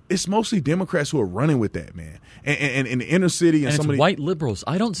 it's mostly Democrats who are running with that, man. And in the inner city and it's white liberals.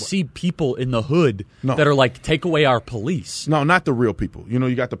 I don't see people in the hood that are like, take away our police. No, not the real people. You know,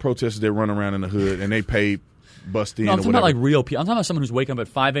 you got the protesters that run around in the hood and they pay bust in. No, I'm talking about like real people. I'm talking about someone who's waking up at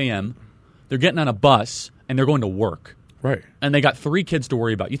 5 a.m., they're getting on a bus, and they're going to work. Right. And they got 3 kids to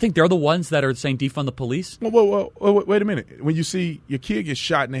worry about. You think they're the ones that are saying defund the police? Well, wait a minute. When you see your kid get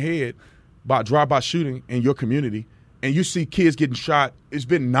shot in the head by a drive-by shooting in your community, and you see kids getting shot, it's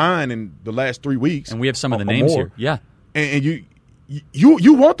been 9 in the last 3 weeks. And we have some of the names here. Yeah. And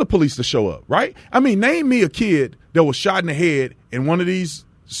you want the police to show up, right? I mean, name me a kid that was shot in the head in one of these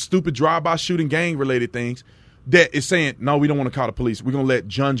stupid drive-by shooting gang-related things that is saying, no, we don't want to call the police. We're going to let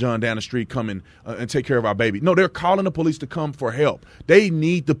John down the street come in and take care of our baby. No, they're calling the police to come for help. They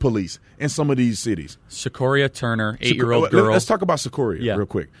need the police in some of these cities. Secoria Turner, 8-year-old girl. Let's talk about Secoria real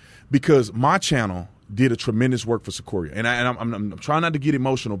quick, because my channel did a tremendous work for Secoria. And I'm trying not to get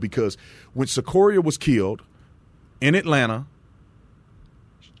emotional because when Secoria was killed in Atlanta,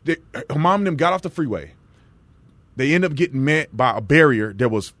 Her mom and them got off the freeway. They end up getting met by a barrier that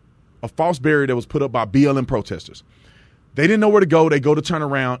was a false barrier that was put up by BLM protesters. They didn't know where to go. They go to turn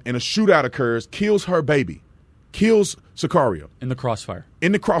around, and a shootout occurs, kills her baby, kills Sicario. In the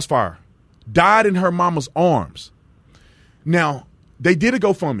crossfire. Died in her mama's arms. Now, they did a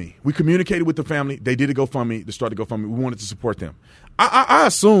GoFundMe. We communicated with the family. They did a GoFundMe to start the GoFundMe. We wanted to support them. I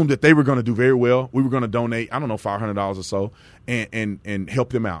assumed that they were going to do very well. We were going to donate, I don't know, $500 or so and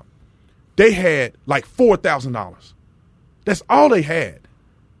help them out. They had like $4,000. That's all they had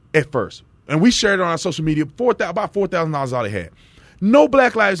at first. And we shared it on our social media. About $4,000 is all they had. No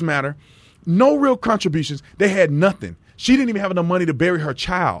Black Lives Matter. No real contributions. They had nothing. She didn't even have enough money to bury her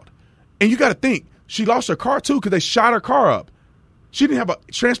child. And you got to think, she lost her car too because they shot her car up. She didn't have a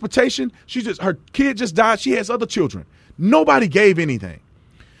transportation. Her kid just died. She has other children. Nobody gave anything.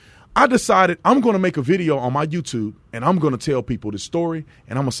 I decided I'm going to make a video on my YouTube, and I'm going to tell people the story,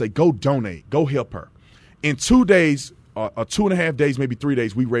 and I'm going to say, go donate, go help her. In 2 days, 2.5 days, maybe 3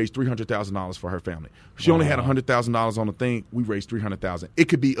 days, we raised $300,000 for her family. She only had $100,000 on the thing. We raised $300,000. It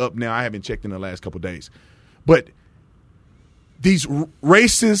could be up now. I haven't checked in the last couple of days. But these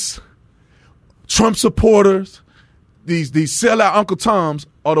racist Trump supporters, these sellout Uncle Toms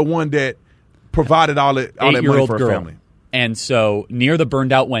are the one that provided all that money for her family. And so near the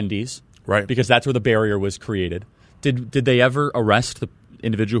burned out Wendy's, right? Because that's where the barrier was created. Did they ever arrest the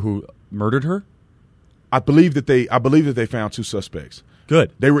individual who murdered her? I believe that they found 2 suspects.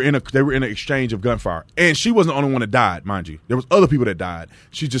 Good. They were in an exchange of gunfire, and she wasn't the only one that died, mind you. There was other people that died.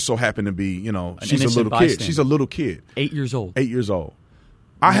 She just so happened to be, she's a little kid. She's a little kid. 8 years old. 8 years old.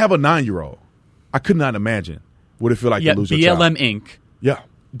 I have a 9-year-old. I could not imagine what it feel like to lose your child. BLM Inc.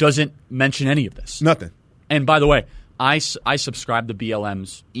 Doesn't mention any of this. Nothing. And by the way, I subscribe to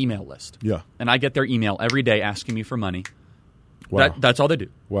BLM's email list. Yeah. And I get their email every day asking me for money. Wow. That's all they do.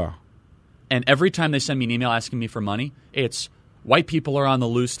 Wow. And every time they send me an email asking me for money, it's white people are on the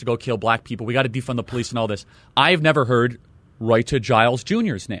loose to go kill black people. We got to defund the police and all this. I've never heard Royta Giles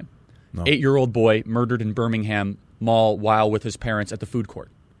Jr.'s name. No. 8-year-old boy murdered in Birmingham Mall while with his parents at the food court.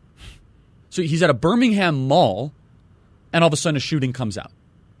 So he's at a Birmingham mall, and all of a sudden a shooting comes out.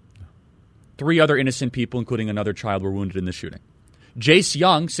 3 other innocent people, including another child, were wounded in the shooting. Jace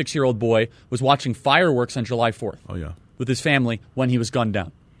Young, 6-year-old boy, was watching fireworks on July 4th with his family when he was gunned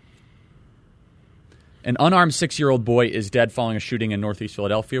down. An unarmed 6-year-old boy is dead following a shooting in Northeast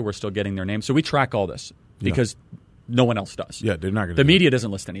Philadelphia. We're still getting their names. So we track all this because no one else does. Yeah, they're not going to. The media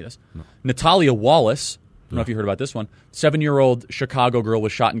doesn't list any of this. No. Natalia Wallace, I don't know if you heard about this one, 7-year-old Chicago girl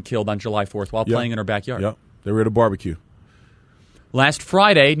was shot and killed on July 4th while playing in her backyard. Yep, they were at a barbecue. Last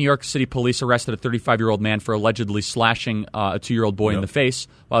Friday, New York City police arrested a 35-year-old man for allegedly slashing a 2-year-old boy in the face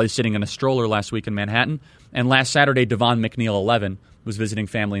while he's sitting in a stroller last week in Manhattan. And last Saturday, Devon McNeil, 11, was visiting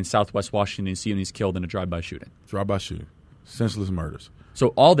family in Southwest Washington, D.C., and he's killed in a drive-by shooting. Drive-by shooting. Senseless murders. So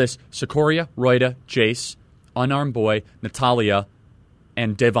all this, Sicario, Royta, Jace, unarmed boy, Natalia,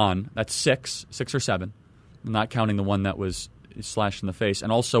 and Devon, that's 6 or 7. I'm not counting the one that was slashed in the face.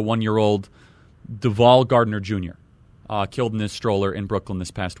 And also 1-year-old Duval Gardner Jr., killed in his stroller in Brooklyn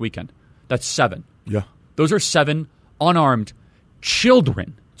this past weekend. That's 7. Yeah. Those are 7 unarmed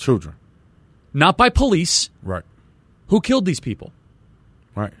children. Children. Not by police. Right. Who killed these people?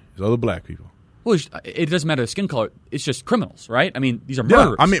 Right. It's other black people. Well, it doesn't matter the skin color. It's just criminals, right? I mean, these are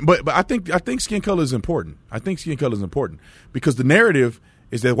murderers. Yeah, I mean, but I think skin color is important. I think skin color is important because the narrative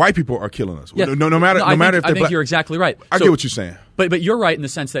is that white people are killing us. Yeah. No matter if they're black. I think you're exactly right. I get what you're saying. But you're right in the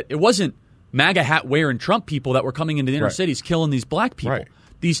sense that it wasn't MAGA hat wearing Trump people that were coming into the inner cities killing these black people. Right.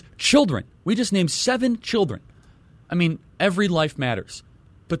 These children. We just named 7 children. I mean, every life matters.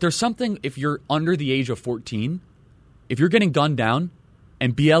 But there's something, if you're under the age of 14, if you're getting gunned down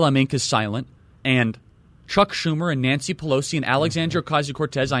and BLM Inc. is silent and Chuck Schumer and Nancy Pelosi and Alexandria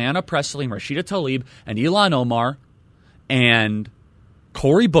Ocasio-Cortez, Ayanna Pressley and Rashida Tlaib and Ilhan Omar and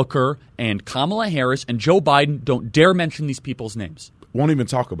Cory Booker and Kamala Harris and Joe Biden don't dare mention these people's names. Won't even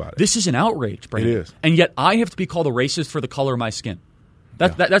talk about it. This is an outrage, Brandon. It is. And yet I have to be called a racist for the color of my skin.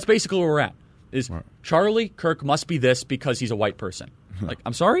 That's basically where we're at. Right. Charlie Kirk must be this because he's a white person. Like,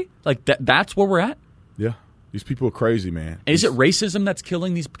 I'm sorry? Like, that's where we're at? Yeah. These people are crazy, man. Is it racism that's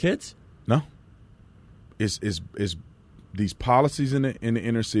killing these kids? No. It's these policies in the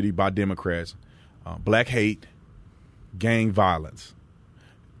inner city by Democrats, black hate, gang violence.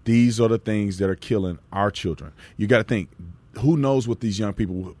 These are the things that are killing our children. You got to think, who knows what these young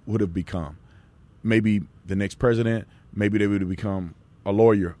people would have become? Maybe the next president. Maybe they would have become a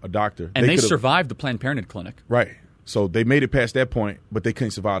lawyer, a doctor. And they survived the Planned Parenthood clinic. Right. So they made it past that point, but they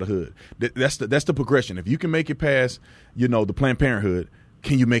couldn't survive the hood. That's the progression. If you can make it past, the Planned Parenthood,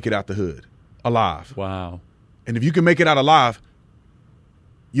 can you make it out the hood alive? Wow. And if you can make it out alive,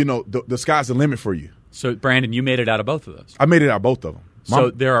 you know, the sky's the limit for you. So, Brandon, you made it out of both of those. I made it out of both of them.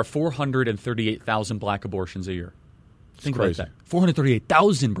 So there are 438,000 black abortions a year. Think about crazy. that.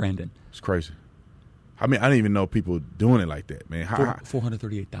 438,000, Brandon. It's crazy. I mean, I didn't even know people doing it like that, man.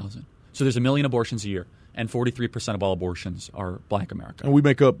 438,000. So there's 1 million abortions a year, and 43% of all abortions are black American. And we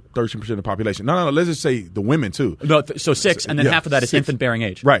make up 13% of the population. No, let's just say the women, too. No, so 6, and then half of that is infant-bearing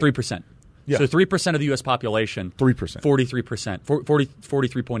age. Right. 3%. Yeah. So 3% of the U.S. population. 3%. 43%.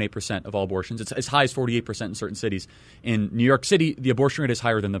 43.8% of all abortions. It's as high as 48% in certain cities. In New York City, the abortion rate is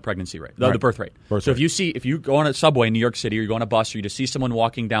higher than the pregnancy rate, the birth rate. If you go on a subway in New York City or you go on a bus or you just see someone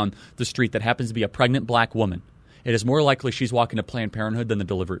walking down the street that happens to be a pregnant black woman, it is more likely she's walking to Planned Parenthood than the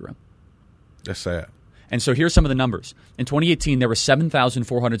delivery room. That's sad. And so here's some of the numbers. In 2018, there were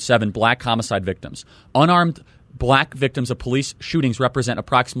 7,407 black homicide victims. Unarmed black victims of police shootings represent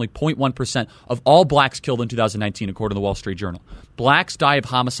approximately 0.1% of all blacks killed in 2019, according to the Wall Street Journal. Blacks die of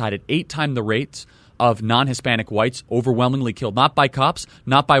homicide at 8 times the rates of non-Hispanic whites, overwhelmingly killed, not by cops,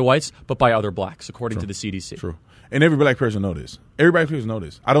 not by whites, but by other blacks, according to the CDC. True. And every black person knows this. Everybody person knows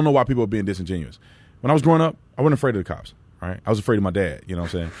this. I don't know why people are being disingenuous. When I was growing up, I wasn't afraid of the cops. Right? I was afraid of my dad, you know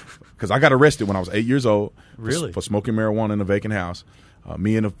what I'm saying? Because I got arrested when I was 8 years old for smoking marijuana in a vacant house,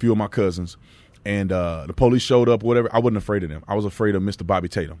 me and a few of my cousins. And the police showed up, whatever. I wasn't afraid of them. I was afraid of Mr. Bobby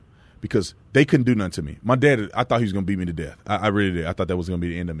Tatum because they couldn't do nothing to me. My dad, I thought he was going to beat me to death. I really did. I thought that was going to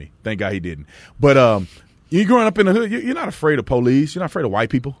be the end of me. Thank God he didn't. But you growing up in the hood, you're not afraid of police. You're not afraid of white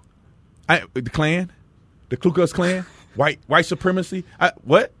people. The Klan, the Ku Klux Klan. White supremacy?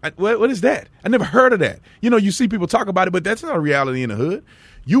 What is that? I never heard of that. You know, you see people talk about it, but that's not a reality in the hood.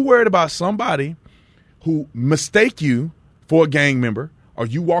 You worried about somebody who mistake you for a gang member, or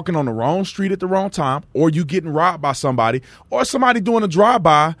you walking on the wrong street at the wrong time, or you getting robbed by somebody, or somebody doing a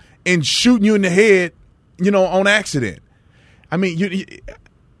drive-by and shooting you in the head, you know, on accident. I mean,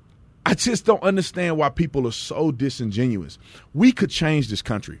 I just don't understand why people are so disingenuous. We could change this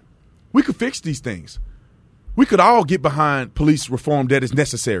country. We could fix these things. We could all get behind police reform that is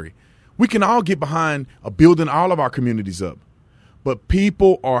necessary. We can all get behind building all of our communities up. But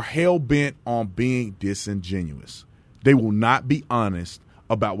people are hell-bent on being disingenuous. They will not be honest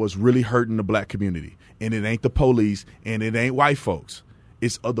about what's really hurting the black community. And it ain't the police, and it ain't white folks.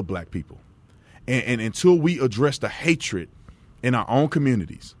 It's other black people. And until we address the hatred in our own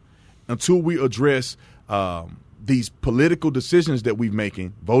communities, until we address these political decisions that we're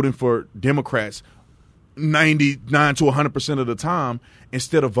making, voting for Democrats 99 to 100% of the time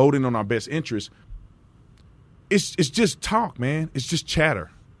instead of voting on our best interests, it's just talk, man. It's just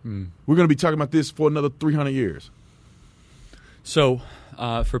chatter. We're going to be talking about this for another 300 years. So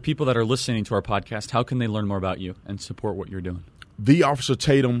for people that are listening to our podcast, how can they learn more about you and support what you're doing?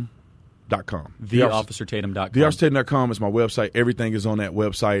 TheOfficerTatum.com. TheOfficerTatum.com. TheOfficerTatum.com is my website. Everything is on that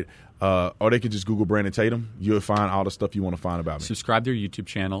website. Or they could just Google Brandon Tatum. You'll find all the stuff you want to find about me. Subscribe to your YouTube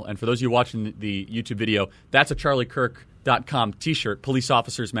channel. And for those of you watching the YouTube video, that's a CharlieKirk.com T-shirt. Police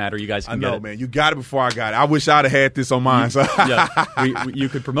Officers Matter. You guys can get it. I know, man. You got it before I got it. I wish I'd have had this on mine. You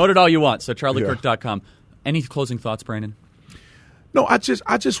could promote it all you want. So CharlieKirk.com. Any closing thoughts, Brandon? No, I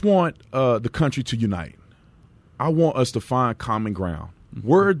just want the country to unite. I want us to find common ground. Mm-hmm.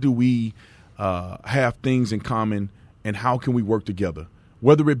 Where do we have things in common, and how can we work together?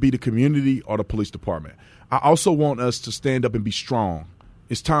 Whether it be the community or the police department. I also want us to stand up and be strong.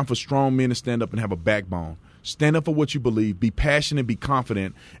 It's time for strong men to stand up and have a backbone. Stand up for what you believe. Be passionate, be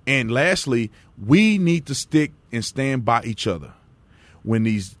confident. And lastly, we need to stick and stand by each other. When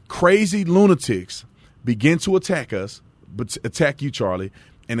these crazy lunatics begin to attack us, but attack you, Charlie,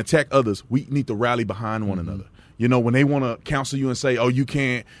 and attack others, we need to rally behind one another. You know, when they want to counsel you and say, oh, you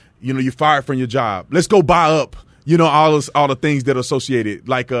can't, you know, you're fired from your job. Let's go buy up. You know, all the things that are associated.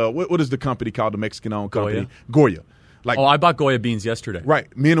 Like, what is the company called, the Mexican-owned company? Goya. Like, I bought Goya beans yesterday.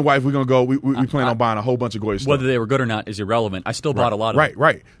 Right. Me and the wife, we're going to go. We plan on buying a whole bunch of Goya stuff. Whether they were good or not is irrelevant. I still bought a lot of them.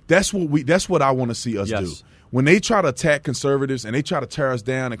 Right. That's what I want to see us do. When they try to attack conservatives and they try to tear us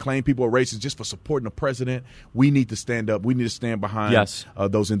down and claim people are racist just for supporting the president, we need to stand up. We need to stand behind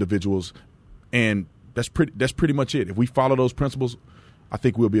those individuals. And that's pretty much it. If we follow those principles, I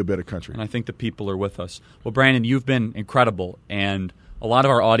think we'll be a better country. And I think the people are with us. Well, Brandon, you've been incredible, and a lot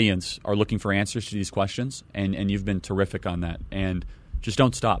of our audience are looking for answers to these questions, and you've been terrific on that. And just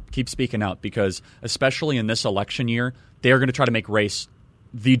don't stop. Keep speaking out, because especially in this election year, they are going to try to make race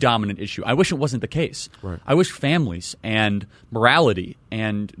the dominant issue. I wish it wasn't the case. Right. I wish families and morality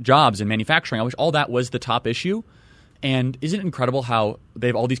and jobs and manufacturing, I wish all that was the top issue. And isn't it incredible how they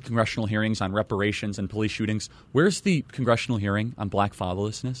have all these congressional hearings on reparations and police shootings? Where's the congressional hearing on black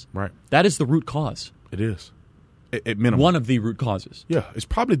fatherlessness? Right. That is the root cause. It is. At minimum. One of the root causes. Yeah, it's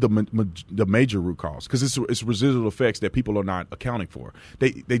probably the major root cause because it's residual effects that people are not accounting for.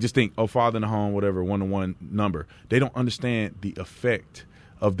 They just think, oh, father in the home, whatever, 1-to-1 number. They don't understand the effect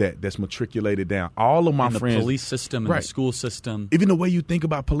of that's matriculated down. All of my friends. The police system and the school system. Even the way you think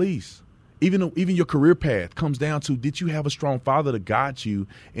about police. Even your career path comes down to, did you have a strong father to guide you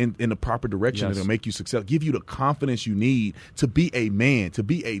in the proper direction that'll make you successful, give you the confidence you need to be a man, to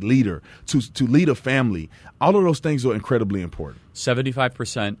be a leader, to lead a family. All of those things are incredibly important.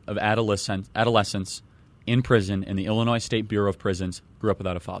 75% of adolescents in prison in the Illinois State Bureau of Prisons grew up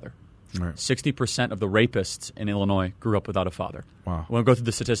without a father. Right. 60% of the rapists in Illinois grew up without a father. Wow. We'll go through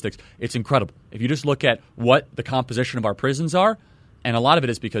the statistics. It's incredible. If you just look at what the composition of our prisons are, and a lot of it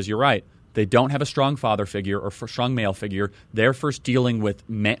is because you're right, they don't have a strong father figure or strong male figure. They're first dealing with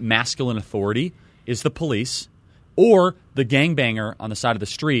masculine authority is the police or the gangbanger on the side of the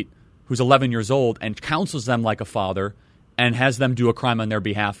street who's 11 years old and counsels them like a father and has them do a crime on their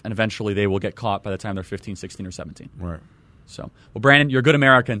behalf, and eventually they will get caught by the time they're 15, 16, or 17. Right. So, well, Brandon, you're a good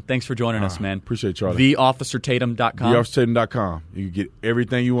American. Thanks for joining us, man. Appreciate you, Charlie. TheOfficerTatum.com. TheOfficerTatum.com. You can get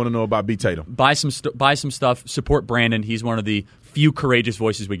everything you want to know about B. Tatum. Buy some stuff. Support Brandon. He's one of the few courageous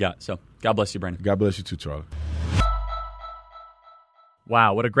voices we got. So, God bless you, Brandon. God bless you too, Charlie.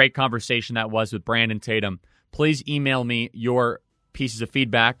 Wow, what a great conversation that was with Brandon Tatum. Please email me your pieces of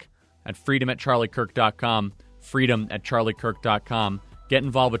feedback at freedom@charliekirk.com, freedom@charliekirk.com. Get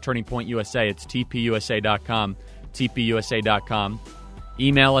involved with Turning Point USA. It's tpusa.com, tpusa.com.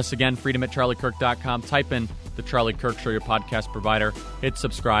 Email us again, freedom@charliekirk.com. Type in The Charlie Kirk Show, your podcast provider. Hit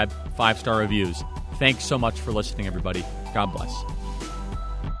subscribe, 5-star reviews. Thanks so much for listening, everybody. God bless.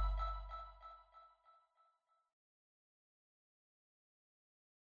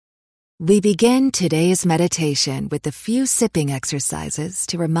 We begin today's meditation with a few sipping exercises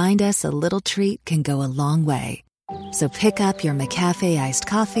to remind us a little treat can go a long way. So pick up your McCafe iced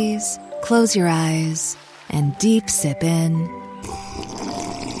coffees, close your eyes, and deep sip in.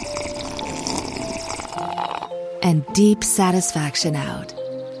 And deep satisfaction out.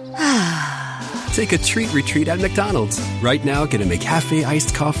 Take a treat retreat at McDonald's. Right now, get a McCafe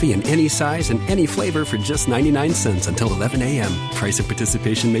iced coffee in any size and any flavor for just 99 cents until 11 a.m. Price of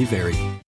participation may vary.